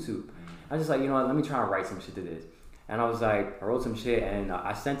on YouTube. I was just like, you know what, let me try and write some shit to this. And I was like, I wrote some shit and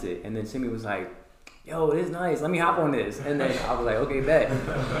I sent it, and then Timmy was like, yo, it's nice, let me hop on this. And then I was like, okay, bet.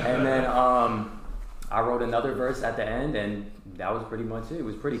 And then I wrote another verse at the end, and that was pretty much it. It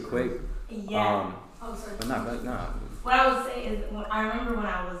was pretty quick. Yeah. Sorry. But nah. What I would say is, I remember when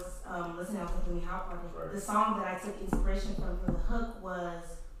I was listening, I was like, let me hop on it. The song that I took inspiration from for the hook was,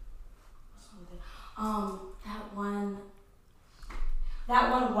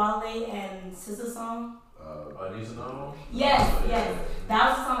 that one Wale and SZA song. Yes. That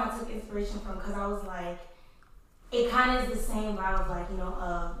was the song I took inspiration from because I was like, it kind of is the same vibe of like, you know,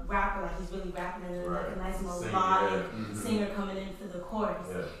 a rapper, like he's really rapping and then like a nice melodic singer coming in for the chorus.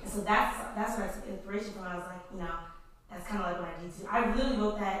 Yeah. And so that's what I took inspiration from. I was like, you know, that's kind of like what I did too. I really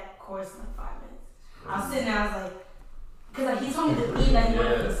wrote that chorus in like 5 minutes. I was sitting there, I was like, because like he told me the beat that he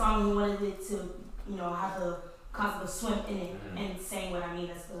wanted for the song, he wanted it to, you know, have the concept of swim in it and saying what I mean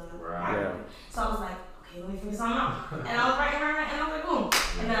as the rapper. So I was like, okay, let me figure something out. And I was writing, and I was like, boom.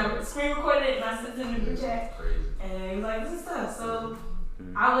 And then I screen recorded it and I sent it in the group chat. And he was like, this is tough. So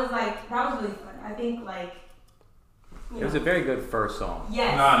I was like, that was really fun. I think like, it was a very good first song.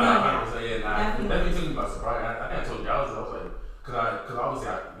 Yes. Definitely took me by surprise. I think I told you, I was like, because obviously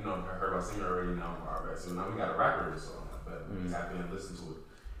I heard about singer already now from our so now we got a rapper this song, but we just have to listen to it.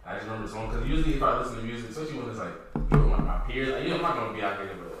 I just remember the song because usually if I listen to music, especially when it's like people like my peers, like, I'm not gonna be out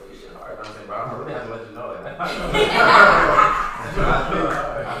here but shit hard. I'm saying, but I really have to let you know that.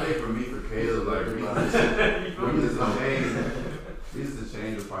 I think for me, for Caleb, like Reasons to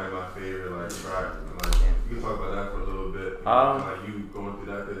Change was probably my favorite like track. Like you can talk about that for a little bit. Like you going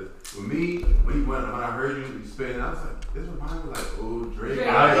through that because with me, when I heard you spitting, I was like, this reminds me like old Drake. I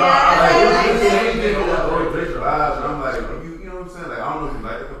was like, old Drake vibes, and I'm like, you know what I'm saying? Like, I don't know if you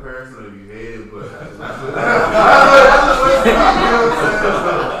like the comparison or if you hate it, but that's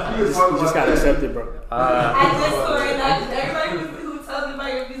You just gotta accept it, bro. I just saw it. Everybody who tells me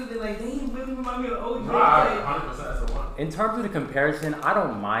about your music, they're like, "Dang, you really remind me of old Drake." 100% that's the one. In terms of the comparison, I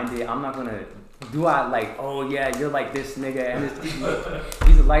don't mind it. I'm not gonna. Do I like? Oh yeah, you're like this nigga, and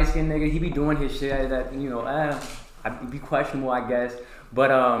he's a light skinned nigga. He be doing his shit that I'd be questionable, I guess.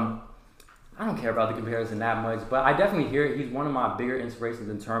 But I don't care about the comparison that much. But I definitely hear it. He's one of my bigger inspirations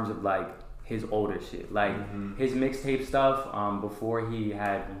in terms of like his older shit, like his mixtape stuff. Before he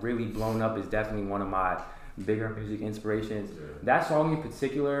had really blown up, is definitely one of my bigger music inspirations. Yeah. That song in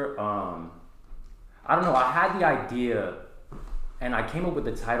particular, I don't know. I had the idea, and I came up with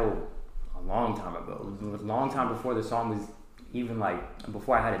the title a long time ago. It was a long time before the song was even like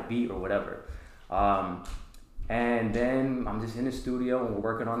before I had a beat or whatever. And then I'm just in the studio and we're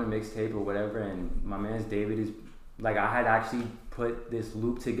working on a mixtape or whatever, and my man's David is like, I had actually put this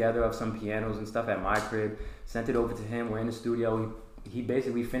loop together of some pianos and stuff at my crib, sent it over to him. We're in the studio. He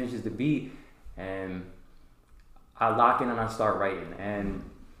basically finishes the beat, and I lock in and I start writing. And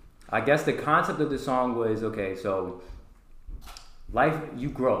I guess the concept of the song was, okay, so life, you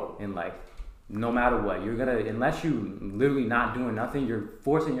grow in life. No matter what, you're gonna, unless you literally not doing nothing, you're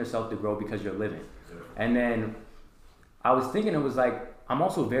forcing yourself to grow because you're living. And then I was thinking, it was like, I'm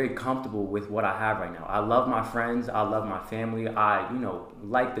also very comfortable with what I have right now. I love my friends, I love my family, I,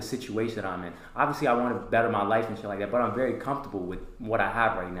 like the situation that I'm in. Obviously I want to better my life and shit like that, but I'm very comfortable with what I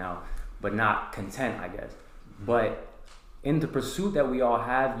have right now, but not content, I guess. But in the pursuit that we all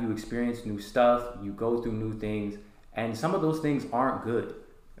have, you experience new stuff, you go through new things, and some of those things aren't good.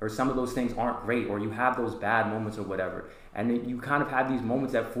 Or some of those things aren't great, or you have those bad moments or whatever. And then you kind of have these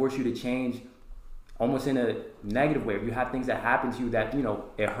moments that force you to change almost in a negative way. If you have things that happen to you that,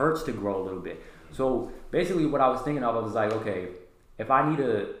 it hurts to grow a little bit. So basically what I was thinking of, I was like, okay, if I'm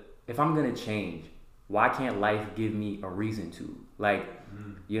gonna change, why can't life give me a reason to? Like,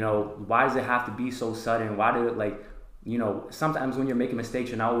 why does it have to be so sudden? Why did it sometimes when you're making mistakes,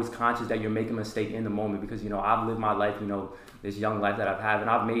 you're not always conscious that you're making a mistake in the moment, because, I've lived my life, this young life that I've had,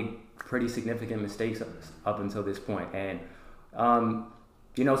 and I've made pretty significant mistakes up until this point. And,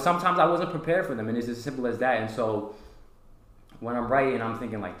 sometimes I wasn't prepared for them, and it's as simple as that. And so when I'm writing, I'm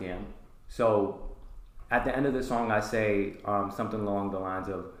thinking like, damn. So at the end of the song, I say something along the lines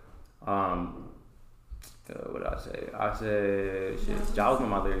of, what did I say? I said, shit, Giles know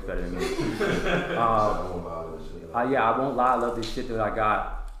my lyrics better than me. I won't lie, I love this shit that I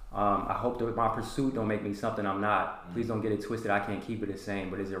got. I hope that my pursuit don't make me something I'm not. Please don't get it twisted, I can't keep it the same.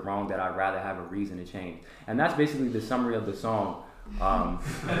 But is it wrong that I'd rather have a reason to change? And that's basically the summary of the song. But I'm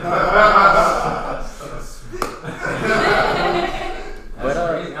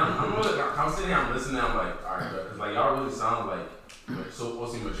sitting here, I'm listening, I'm like, alright, because like y'all really sound like so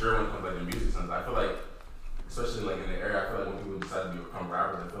mostly mature when it comes to like the music sense. I feel like, especially like in the era, I feel like when people decide to become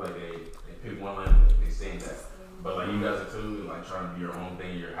rappers, I feel like they pick one line and they stay in that. But like you guys are clearly like trying to do your own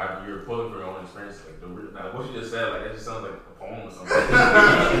thing. You're pulling from your own experience. Like what you just said, like that just sounds like a poem or something. So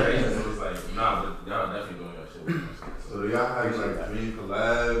it's like, nah, but y'all definitely doing your shit. So do y'all have like dream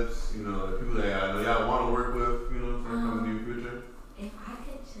collabs? Like people that I know y'all want to work with. Coming in the future. If I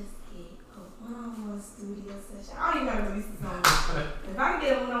could just get a one-on-one studio session, I don't even gotta release the song. If I could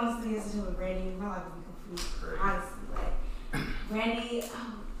get a one-on-one studio session with Brandy, my life would be complete. Honestly, like Brandy.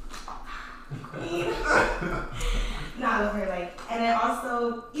 No, I love her. And then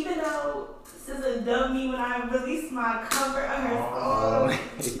also, even though SZA dubbed me when I released my cover of her song, but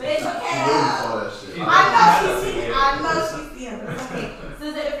it's okay. I know she's seeing it. It's okay.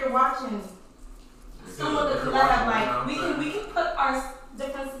 SZA, if you're watching, some of the collab, we can put our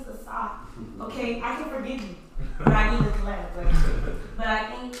differences aside. Okay, I can forgive you, but I need the collab. But I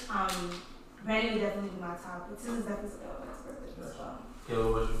think Brandy would definitely be my top. But SZA's definitely as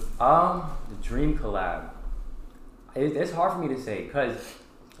well. The dream collab. It's hard for me to say, because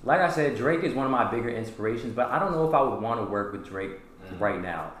like I said, Drake is one of my bigger inspirations, but I don't know if I would want to work with Drake right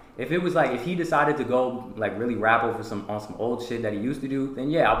now. If it was like, if he decided to go like really rap over some old shit that he used to do, then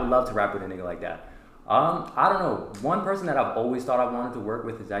yeah, I would love to rap with a nigga like that. I don't know. One person that I've always thought I wanted to work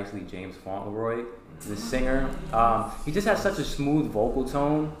with is actually James Fauntleroy, the singer. He just has such a smooth vocal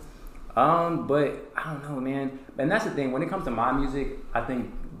tone. But I don't know, man. And that's the thing, when it comes to my music, I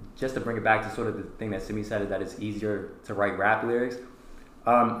think, just to bring it back to sort of the thing that Simi said, is that it's easier to write rap lyrics.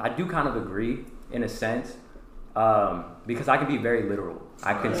 I do kind of agree in a sense, because I can be very literal.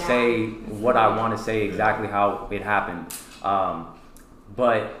 I can say what I want to say, exactly how it happened.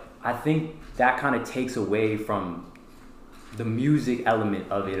 But I think that kind of takes away from the music element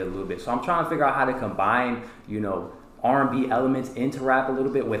of it a little bit. So I'm trying to figure out how to combine, R&B elements into rap a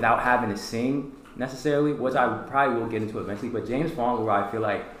little bit without having to sing necessarily, which I probably will get into eventually. But James Fongleroy, I feel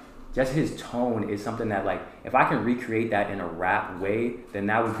like just his tone is something that, like, if I can recreate that in a rap way, then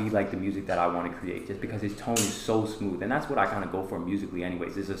that would be like the music that I want to create, just because his tone is so smooth. And that's what I kind of go for musically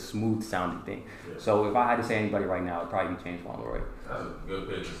anyways. It's a smooth sounding thing. Yeah. So if I had to say anybody right now, it'd probably be James Fongleroy. That's a good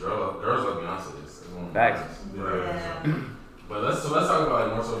pick. Girls like Beyonce is one of Facts. Yeah. But let's talk about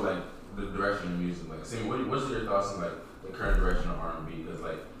like more so like the direction of music. Like, see, what's your thoughts on like the current direction of R&B? Because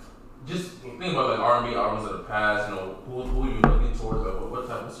like, just think about like R&B albums of the past. You know, who are you looking towards? Like,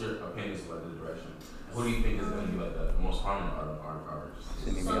 what's your opinions about the direction? Who do you think is going to be like the most prominent artist?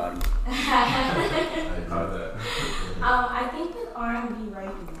 Singing the audience. I think with R&B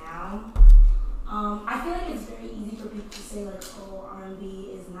right now, I feel like it's very easy for people to say like, oh, R&B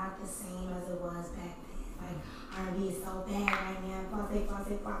is not the same as it was back then. Like, R&B is so bad right now, blah.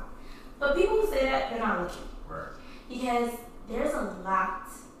 But people who say that, they're not looking. Right. Because there's a lot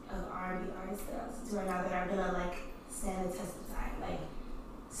of R&B artists that I listen to right now that are gonna like stand the test of time. Like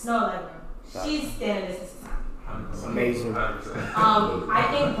Snow Allegra, she's standing the test of time. Amazing. I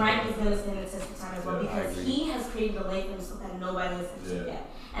think Brent is gonna stand the test of time as well, because he has created a lane for himself that nobody has touched yet.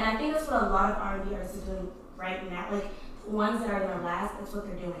 And I think that's what a lot of R&B artists are doing right now. Like the ones that are gonna last, that's what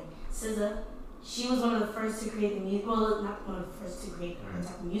they're doing. SZA, she was one of the first to create the music. Well, not one of the first to create the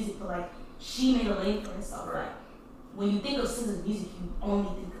type of music, but like she made a lane for herself. Right. Like when you think of SZA's music, you only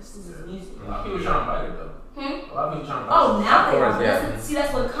think of SZA's music. A lot of people trying to bite it though. A lot of people trying to bite it. Oh, now they are. Yeah. See,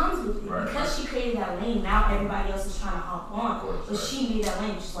 that's what comes with it. Right. Because she created that lane, now everybody else is trying to hop on. Course, But she made that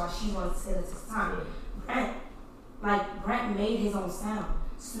lane, which is why she wants to say this this time. Brent made his own sound.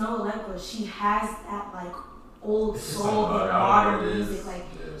 Snow Allegra, she has that like old soul and modern music. Like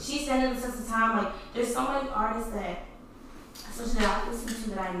she's standing the test of time. Like there's so many artists that, especially that I listen to,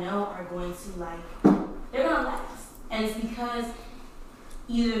 that I know are going to like, they're gonna last. And it's because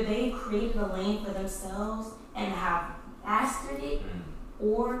either they created a lane for themselves and have mastered it,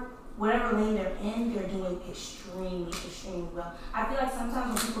 or whatever lane they're in, they're doing extremely well. I feel like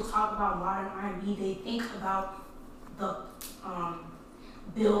sometimes when people talk about modern R&B, they think about the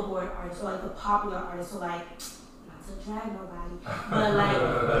Billboard artists, or like the popular artists, so like, not to drag nobody, but like,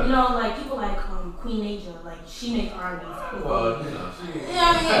 you know, like people like Queen Asia, like she makes R&B. Well, you know,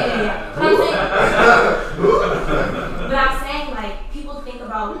 yeah. But I'm saying like people think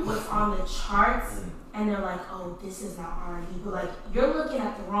about what's on the charts and they're like, oh, this is not R&B, but like you're looking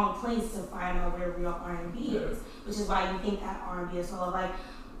at the wrong place to find out where real R&B is, which is why you think that R&B is so like.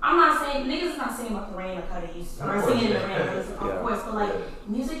 I'm not saying, niggas is not singing about the rain like how they used to, or singing in the rain, of course, but like,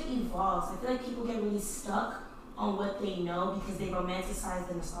 music evolves. I feel like people get really stuck on what they know because they romanticize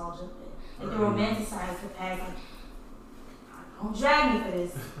the nostalgia of it. Like, they romanticize the past, like, don't drag me for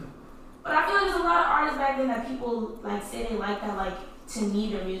this. But I feel like there's a lot of artists back then that people, like, say they like that, like, to me,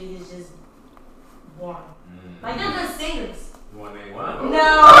 their music is just boring. Like, they're good singers. You want to name one? No, you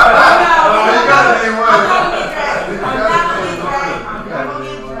gotta name one. I'm not gonna get dragged. I'm not gonna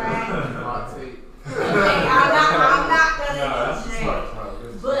get dragged. I'm not gonna get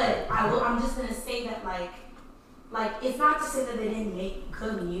dragged. But I'm just gonna say that like it's not to say that they didn't make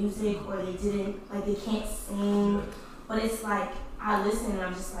good music or they didn't, like they can't sing, but it's like I listen and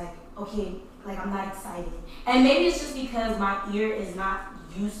I'm just like, okay, like I'm not excited. And maybe it's just because my ear is not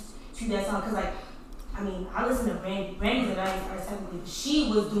used to that song, because like, I mean, I listen to Brandy. Brandy's a 90s artist technically, but she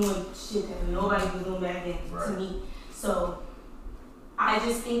was doing shit that nobody was doing back then to me. So I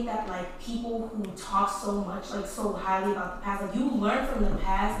just think that like people who talk so much, like so highly about the past, like you learn from the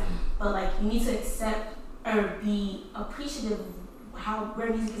past, but like you need to accept or be appreciative of where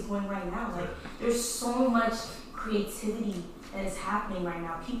music is going right now. Like there's so much creativity that is happening right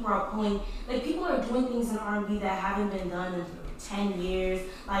now. People are doing things in R&B that haven't been done in 10 years.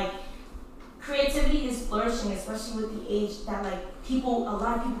 Like creativity is flourishing, especially with the age that like a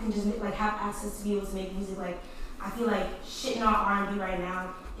lot of people can just make, like have access to be able to make music. Like I feel like shitting on R&B right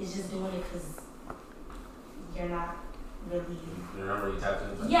now is just doing it because you're not really. You're not really tapped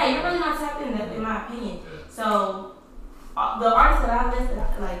into. Yeah, you're really not tapped into, in my opinion. Yeah. So the artists that I listed,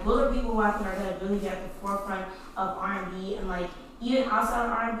 like those are people who I think are gonna really be at the forefront of R&B, and like even outside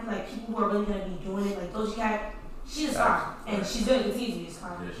of R&B, like people who are really gonna be doing it. Like Doja Cat, she's a star, and she's gonna continue to be a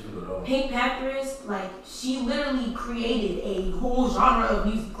star. Yeah, she can do it all. Pink Panthers, like she literally created a whole genre of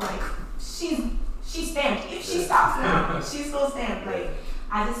music. Like she's stamped. If she stops now, she's still stamped. Like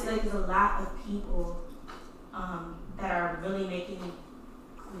I just feel like there's a lot of people that are really making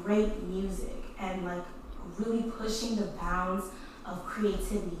great music and like really pushing the bounds of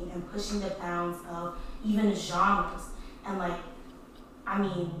creativity and pushing the bounds of even genres. And like I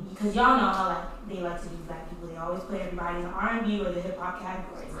mean, because y'all know how like they like to do black people. They always put everybody in the R&B or the hip hop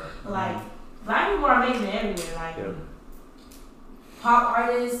categories. Right. But like black people are making it everywhere. Like pop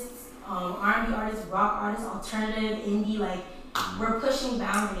artists, R&B artists, rock artists, alternative, indie. Like we're pushing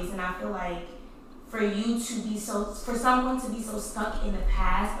boundaries, and I feel like for someone to be so stuck in the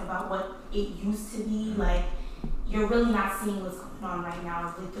past about what it used to be, like you're really not seeing what's going on right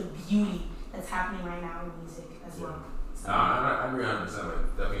now with the beauty that's happening right now in music as well. So, I agree 100%.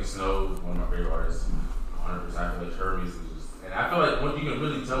 Like definitely Snow, one of my favorite artists. 100%. I feel like her music is just, and I feel like what you can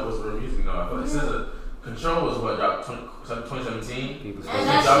really tell was her music. You know, I feel like SZA Control was what dropped 2017. And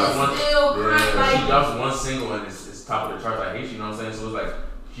that shit still she drops one single and it's top of the charts. I hate you know what I'm saying. So it's like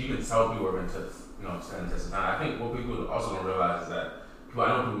you can tell people are going to stand the test of time. I think what people also don't realize is that I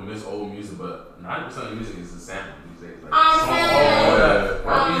know people miss old music, but 90% of music is a sample these days. Like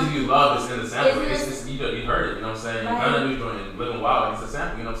what music you love is in the sample. You heard it, you know what I'm saying? You kind of new joint and Living Wild, it's a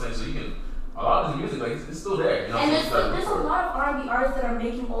sample, you know what I'm saying? So you can, a lot of this music, like it's still there. You know and there's a lot of R&B artists that are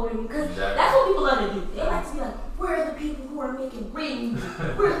making older because that's what people love to do. They like to be like, where are the people who are making rings?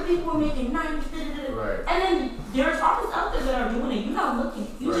 Where are the people who are making 90s? Right. And then there's artists out there that are doing it. You're not looking.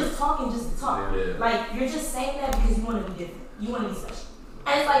 You're just talking just to talk. Yeah. Like you're just saying that because you want to be different. You want to be special.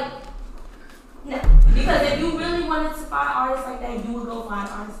 And it's like, no. Because if you really wanted to find artists like that, you would go find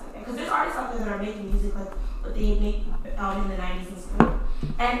artists like that. Because there's artists out there that are making music like what they make in the 90s and stuff.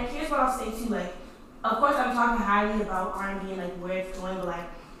 And here's what I'll say too, like, of course I'm talking highly about R&B and like where it's going, but like,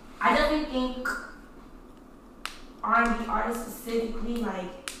 I definitely think R&B artists specifically,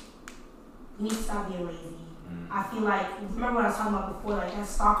 like, we need to stop being lazy. I feel like, remember what I was talking about before, like that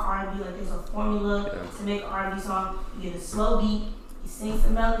stock R&B, like there's a formula to make an R&B song. You get a slow beat, you sing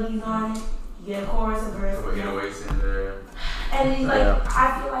some melodies on it, you get a chorus, a verse. Put 808s in there. And like,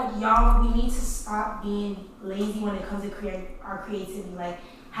 I feel like y'all, we need to stop being lazy when it comes to our creativity. Like,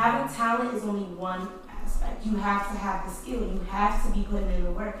 having talent is only one aspect. You have to have the skill. You have to be putting in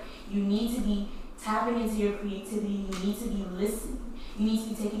the work. You need to be tapping into your creativity. You need to be listening. You need to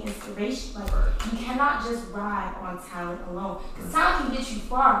be taking inspiration. Like, you cannot just ride on talent alone. Because talent can get you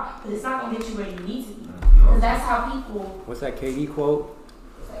far, but it's not going to get you where you need to be. Because that's how people... What's that KD quote?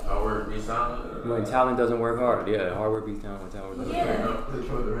 Hard work beats talent. When talent doesn't work hard. Yeah, hard work beats talent when talent doesn't work hard. The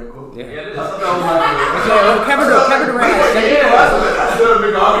Kevin Durant quote? Yeah. Yeah, it is. Kevin Durant has said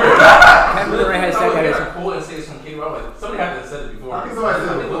Kevin Durant has said that. It's a quote and say it's from King Rob. Like, somebody had to said it before. I think somebody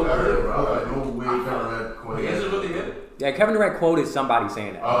said it before. I heard it, bro. I was like, no way Kevin Durant quote. Is it really good? Yeah, Kevin Durant quoted somebody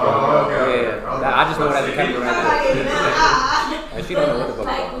saying that. Oh, okay. Yeah. I just know it as a Kevin Durant quote. And she don't know what the fuck.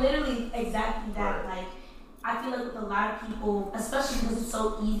 Like, literally, exactly that. Like, I feel like with a lot of people, especially because it's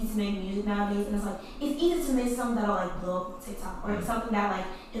so easy to make music nowadays, and it's like, it's easy to make something that'll like blow up on TikTok, or something that like,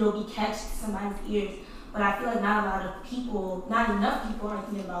 it'll be catchy to somebody's ears. But I feel like not enough people are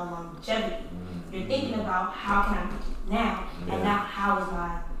thinking about longevity. You're thinking about how can I make it now, and now how is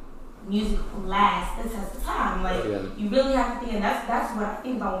my music last the test of time. Like, you really have to think, and that's what I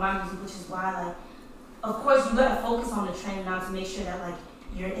think about with my music, which is why, like, of course you gotta focus on the trend now to make sure that like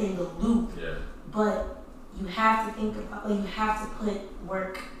you're in the loop. Yeah. But you have to think about, like, you have to put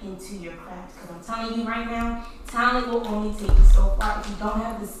work into your craft. Because I'm telling you right now, talent will only take you so far. If you don't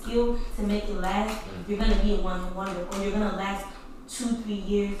have the skill to make it last, you're gonna be a one-hit wonder, or you're gonna last 2-3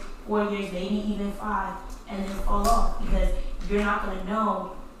 years, 4 years, maybe even 5, and then fall off because you're not gonna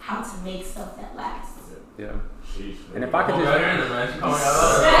know how to make stuff that lasts. Yeah. Sheesh. And if I could just... I'm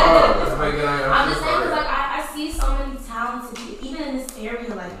just saying, because like, I see so many talented people, even in this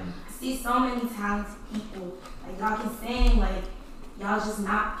area, like, I see so many talented people, like, y'all can sing, like, y'all just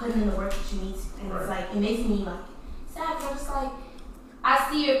not putting in the work that you need to. And it's like, it makes me like sad, because I'm just like, I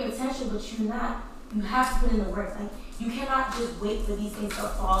see your potential, but you have to put in the work. Like, you cannot just wait for these things to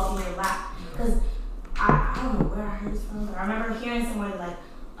fall in your lap. Because I don't know where I heard this from, but I remember hearing somewhere like,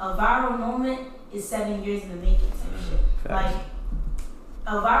 a viral moment is 7 years in the making type shit. Like,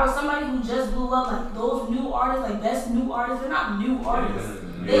 a viral, somebody who just blew up, like those new artists, like best new artists, they're not new artists.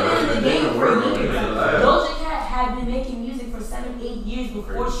 They've been in the game for years. Like, Doja Cat had been making music for 7-8 years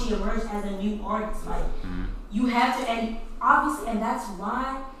before she emerged as a new artist. Like, you have to, and obviously, and that's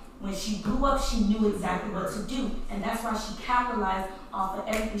why when she blew up, she knew exactly what to do. And that's why she capitalized off of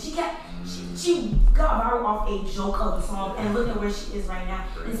everything. She got viral off a joke of a song, and look at where she is right now.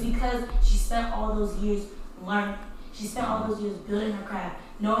 It's because she spent all those years learning. She spent all those years building her craft,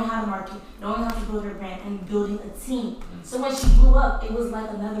 knowing how to market, knowing how to build her brand, and building a team. So when she blew up, it was like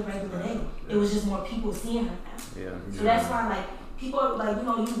another regular day. It was just more people seeing her now. Yeah. So that's why, like, people are like, you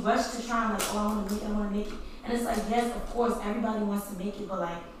know, you rush to try and like, oh, I want to make it. And it's like, yes, of course, everybody wants to make it, but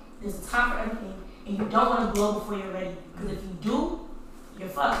like, there's a time for everything, and you don't want to blow before you're ready. Because if you do, you're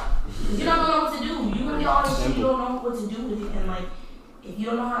fucked. You don't know what to do. You gonna get all this shit, you don't know what to do with it, and like, if you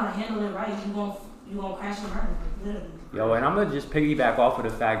don't know how to handle it right, you gonna crash and burn, like, literally. Yo, and I'm gonna just piggyback off of the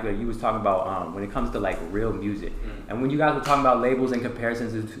fact that you was talking about when it comes to like real music, and when you guys were talking about labels and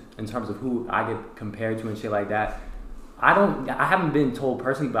comparisons in terms of who I get compared to and shit like that. I haven't been told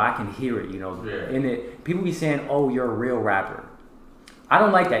personally, but I can hear it, you know. Yeah. In it, people be saying, "Oh, you're a real rapper." I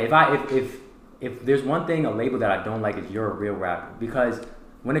don't like that. If there's one thing, a label that I don't like is you're a real rapper, because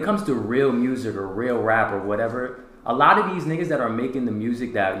when it comes to real music or real rap or whatever, a lot of these niggas that are making the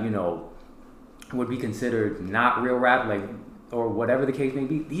music that, you know, would be considered not real rap, like, or whatever the case may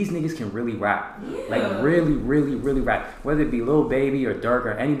be, these niggas can really rap. Yeah. Like really, really, really rap. Whether it be Lil Baby or Durk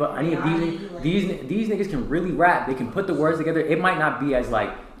or any of these niggas can really rap. They can put the words together. It might not be as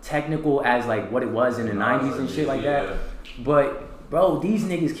like technical as like what it was in the 90s and shit like that. But bro, these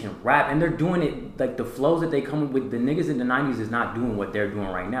niggas can rap, and they're doing it like the flows that they come with. The niggas in the 90s is not doing what they're doing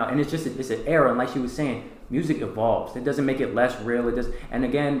right now. And it's just it's an era, and like she was saying, music evolves. It doesn't make it less real. It does. And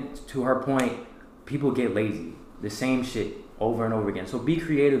again, to her point, people get lazy. The same shit over and over again. So be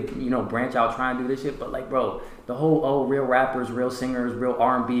creative, you know, branch out, try and do this shit. But like, bro, the whole real rappers, real singers, real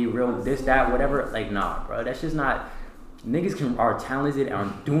R&B, real this, that, whatever, like, nah, bro. That's just not. Niggas are talented and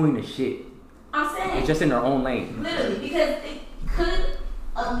are doing the shit. I'm saying it's just in their own lane. Literally, because could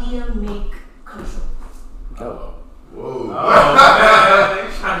Aaliyah make Control? Oh. Whoa. Man,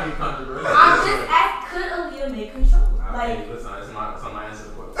 you trying to get controversial. I'm just asking, could Aaliyah make Control? Like, listen, it's not my answer to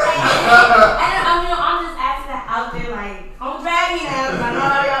the question. and I'm just asking that out there, like, I'm dragging them. I know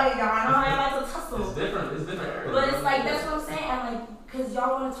how y'all like to tussle. It's different areas. But it's like, that's what I'm saying. And like, because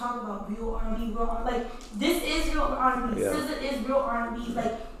y'all want to talk about real R&B, real R&B. Like, this is real R&B. Yeah. SZA is real R&B.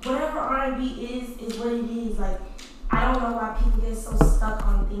 Like, whatever R&B is what it is. Like, I don't know why people get so stuck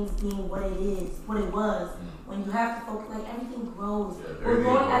on things being what it is, what it was. When you have to focus, like, everything grows. Yeah, We're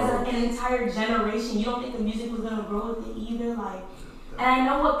growing as an entire generation. You don't think the music was gonna grow with it either, like. And I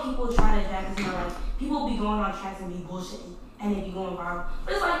know what people try to drag is, you know, like, people be going on tracks and be bullshitting, and they be going viral.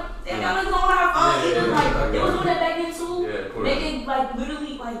 But it's like, damn, y'all niggas don't have fun either. Like, they was doing that back then too. Yeah, of course. They can, like,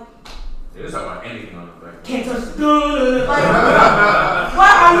 literally, like, They just talk about anything on the back. can't touch the like,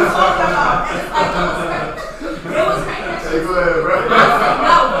 what are you talking about? And it's like, it was crazy. Hey, go ahead, bro.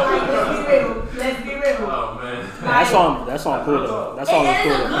 No, but like, let's be real. Oh man. That song cool though. That song is and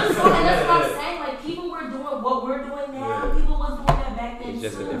cool it's a though. good song, and that's what I'm saying. Like, people were doing what we're doing now. People was doing that back then It's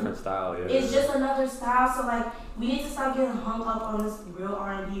just too. a different style, yeah. It's just another style. So like, we need to stop getting hung up on this real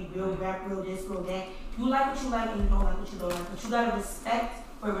R&B, real rap, real this, real that. You like what you like, and you don't like what you don't like. But you gotta respect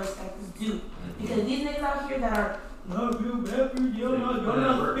where respect is due. Because these niggas out here that are not real rappers, you're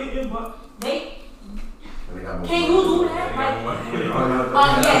not spitting, but they. Can you do that? Like, yeah,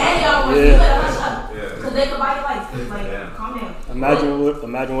 and y'all want to hush up. Because they could buy your lights. Like, calm down.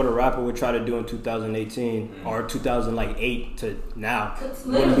 Imagine what a rapper would try to do in 2018 or 2008 to now.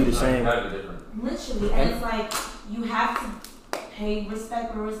 Wouldn't be the same. Literally, and it's like, you have to pay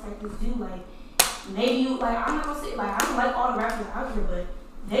respect where respect is due. Like, maybe you, like, I'm not gonna say, like, I don't like all the rappers out here, but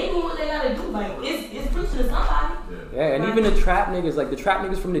they do what they gotta do. Like, it's preaching to somebody. Yeah, and even the trap niggas, like the trap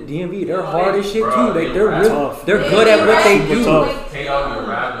niggas from the DMV, they're hard as shit too. Like, tough. they're good at what they do. K-Dog be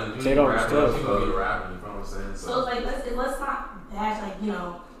rapping. K-Dog is tough. She gonna be rapping, you know what I'm saying? So it's like, let's not bash, like, you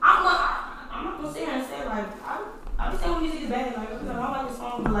know, I'm not gonna sit here and say, like, I'm saying when music is bad, like, I don't like this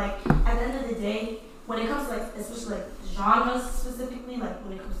song, but like, at the end of the day, when it comes to, like, especially like genres specifically, like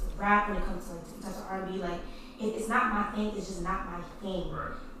when it comes to rap, when it comes to like different types of R&B, like, it's not my thing, it's just not my thing.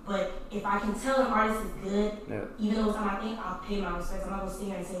 Right. But if I can tell an artist is good, even though it's not my thing, I'll pay my respects. I'm not gonna sit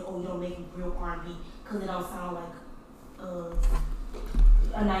here and say, oh, you don't make real R&B because it don't sound like a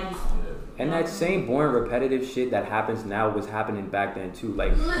 90s song. And that same boring, repetitive shit that happens now was happening back then too.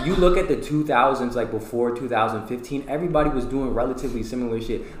 Like, you look at the 2000s, like before 2015, everybody was doing relatively similar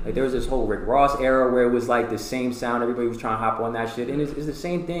shit. Like, there was this whole Rick Ross era where it was like the same sound. Everybody was trying to hop on that shit, and it's the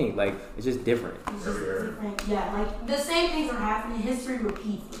same thing. Like, it's just different. It's just different. Yeah, like the same things are happening. History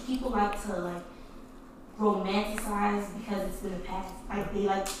repeats. People like to like romanticize because it's been the past. Like, they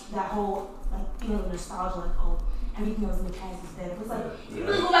like that whole like feeling of nostalgia. Like, oh, everything else in the past is better. But it's like, you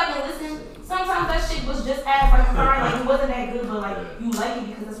really go back and listen, sometimes that shit was just as like, fine, like, it wasn't that good, but like, you like it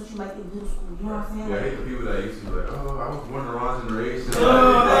because that's what you liked in middle school. You know what I'm saying? Yeah, I Like, hate the people that used to be like, oh, I was born in the wrong generation. No,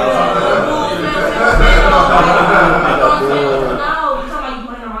 you're talking about you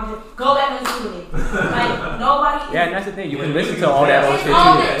putting it on. Go back and listen to it. Like, nobody. Yeah, and that's the thing. You can listen to all that old shit It's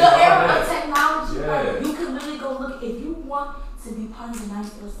all too. the era of technology. Yeah. Like, you can literally go look. If you want to be part of the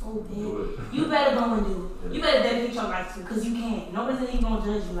 90s that was so big, you better go and do it. You better dedicate your life to it, because you can't. Nobody's even gonna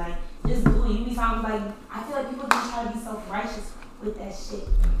judge you. Like, just do it. You be sounding like, I feel like people just try to be self-righteous with that shit,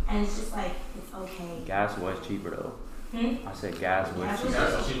 and it's just like it's okay. Gas was cheaper though. I said gas was Gas cheaper.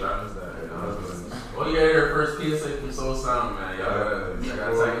 That's cheap. I missed that. Oh, you got your first PSA from Soul Sound, man. Y'all gotta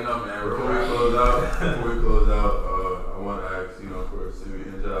tighten up, man. Before we close out, I want to ask, of course, Simi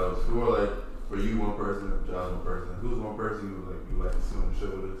and Giles, who are like, for you one person, Giles one person, who's one person you like to see on the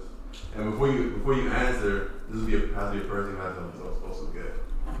show with us? And before you answer, this will be has to be a person who has to also get.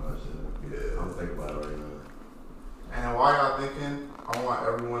 Oh, shit. Yeah, I'm thinking about it right now. And while y'all thinking, I want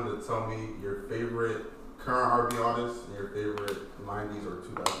everyone to tell me your favorite current R&B artists and your favorite 90s or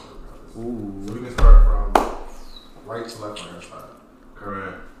 2000s artists. Ooh. So we can start from right to left on your side.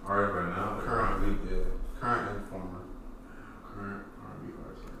 Current artist right now? Like Current, R&B? yeah. Current and former. Current R&B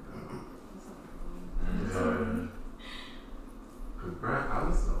artist right now. Cause Brent, I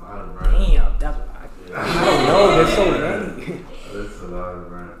listen to a lot of Brent. Damn, that's what I don't know. There's so many. I listen to a lot of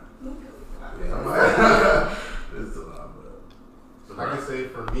Brent. Yeah, It's a lot, but. so I can say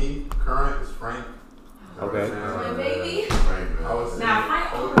for me, current is Frank. Okay. My baby. Frank, man. I would say Now, Frank.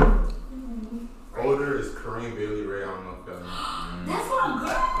 older is Kareem Bailey Ray. I don't know if y'all know. That's my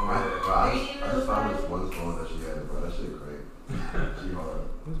girl. I just found this one song that she had, bro. That shit great. She hard.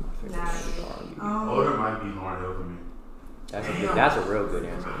 Older might be Lauryn Hill for me. That's a real good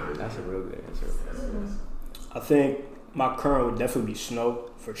answer. That's a real good answer. I think my current would definitely be Snow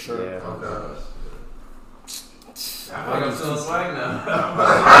for sure. Yeah. Okay. I feel like I'm still swag now. I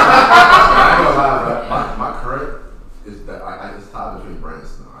ain't gonna lie, bro. My current is that it's tied between Brent and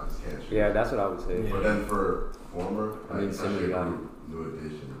Snow. I just can't choose. Yeah, that's what I would say. But then for former, I mean, especially got it. New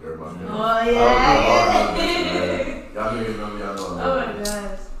Edition, they're my favorite. Oh yeah. Y'all niggas know me, y'all know me. Oh my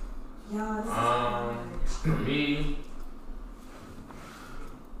gosh. Y'all. For me,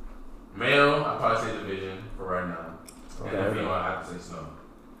 male, I'd probably say Division for right now. Okay. And female, I have to say Snow.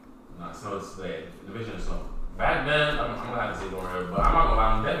 Nah, Snow is today. Division is Snow. Back then, I'm gonna have to say Lauryn Hill, but I'm not gonna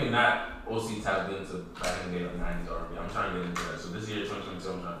lie, I'm definitely not OC tapped into back in the day of 90s R&B. I'm trying to get into that. So this year, 2022,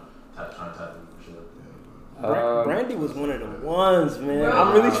 I'm trying to tap in for sure. Brandy was one of the ones, man. Bro,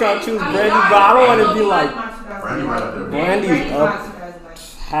 I'm really trying to choose I mean, Brandy, but I don't want to be like Brandy right up there. Brandy's up,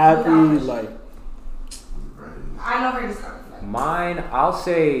 happy, like. I know her discography. Mine, I'll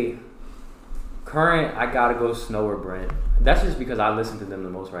say current, I gotta go Snow or Brent. That's just because I listen to them the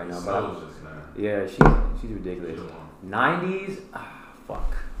most right now. But Snow is just yeah, she's ridiculous. 90s,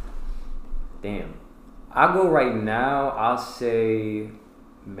 fuck. Damn. I'll go right now, I'll say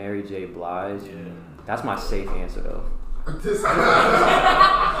Mary J. Blige. Yeah. That's my safe answer though.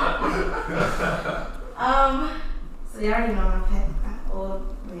 So you already know my pet,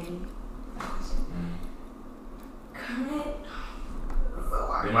 old lady. Current.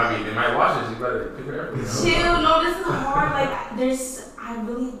 They might watch this. You better pick it up. Chill. No, this is hard. Like, I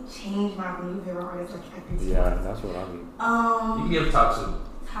really changed my new favorite artist like every 2 Yeah, months. that's what I mean. You can give top two.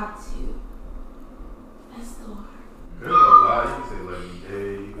 Top 2. That's so hard. There's a lot. You can say Lady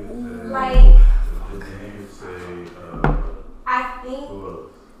Day. You can say. Like, You can say. I think. Who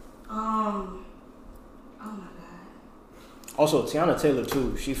else? Oh my god. Also, Tiana Taylor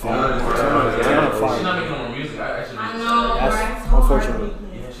too. She Tiana fine. Taylor. Tiana She's fine. not making no more music. I actually. I know. That's Right? It's so hard unfortunate. to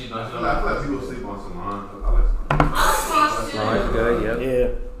make Yeah, it. she's I not. feel like people sleep on Salon. I like Salon. Mine's good, yep. Yeah.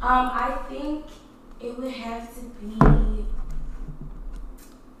 I think it would have to be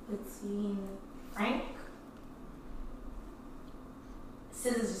between Frank.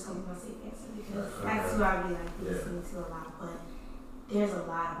 Sis is just gonna be my safe answer because that's who I be like listening to a lot. But there's a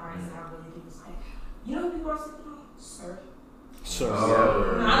lot of artists that I really do respect. You know who people are sleeping on? Sir. Sure.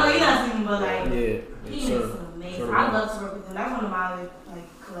 Oh, I know you're not sleeping, but like Yeah. he makes Sure. some amazing. Sure. I love to work with him. That's one of my like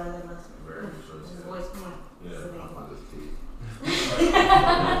collabs I love to work Very with. good choice. His voice, come on. Yeah. It's amazing. I just tease.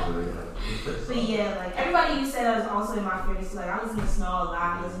 But yeah, like everybody you said is also in my favorites. Like I listen to Snow a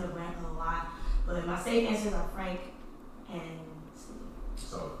lot, I listen to Brent a lot. But my safe answers are Frank and Steve.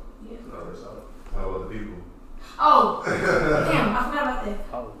 So, Yeah. How about the people? Oh, damn, I forgot about that.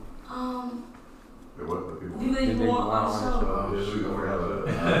 Oh. Wait, what the people? You really want on the show. Oh, shoot, I forgot about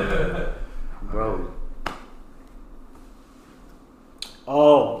that. Bro,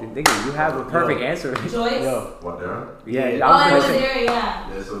 Oh. nigga, you have a perfect answer. Joyce. Yo. What, Darren? Yeah, Yeah. I Oh, it was was gonna say. there, yeah.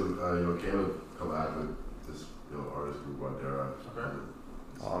 Yeah, so, Caleb collabed with this, artist group, Wandera. Okay.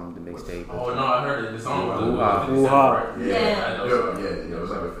 The mixtape. oh no, I heard it. The song was Ooh-ha. 50 Cent, right? Yeah. I know. Yeah, it was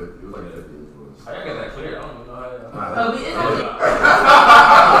like a 50, it was like a 50 influence. I got that clear. I don't even know how that. Oh, it's Oh, okay.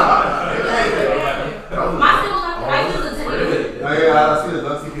 My singles are I use the technique. I see the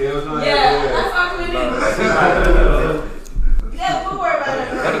Dusty KO's on. Yeah, that's not what it is. Yeah, we'll worry about it.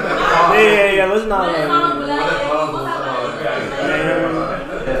 Yeah. Let's not. But it's not a black. What's up,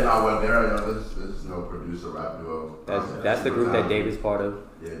 Yeah, now Wandera, this is no producer. producer rap duo. That's the group that David's part of.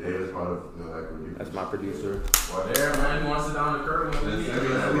 Yeah, David's part of that group. That's my producer. Well, there, man. You want to sit down the curb?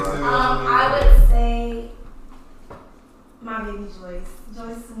 I would say my baby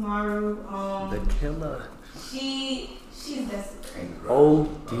Joyce Sumaru. The killer. She's desperate.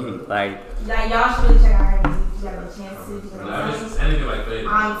 OD. Like y'all should really check out her music if you have a chance to. If it's anything like that,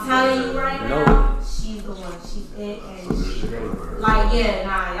 I'm telling you right now, she's the one. She's it, and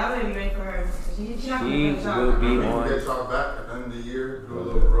y'all better be ready for her. She's not gonna she will be on. Get y'all back at the end of the year, do a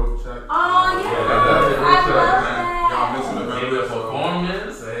little growth check. Oh yeah, I love that. Y'all missing the maybe a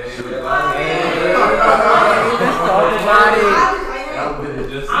performance. Let's talk about it. I'm ready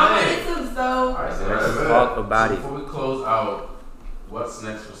to, so. Alright, so Let's talk about it. Before we close out, what's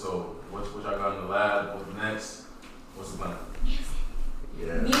next for Soul? What y'all got in the lab? What's next? What's the plan?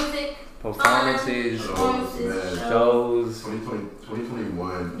 Music. Performances, shows.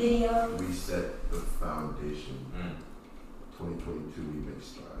 2021, video. we set the foundation. 2022, we make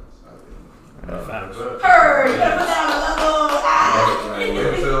strides. I think. Facts. Heard. You gotta put that on the level.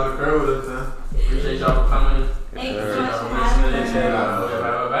 We're still on the curve with us, man. Appreciate y'all for coming. Thanks Yes, so much sir. for having us.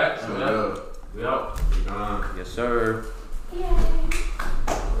 Right back. We out. Yes, sir. Yay.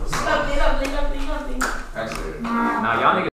 Something. Actually. Now y'all niggas.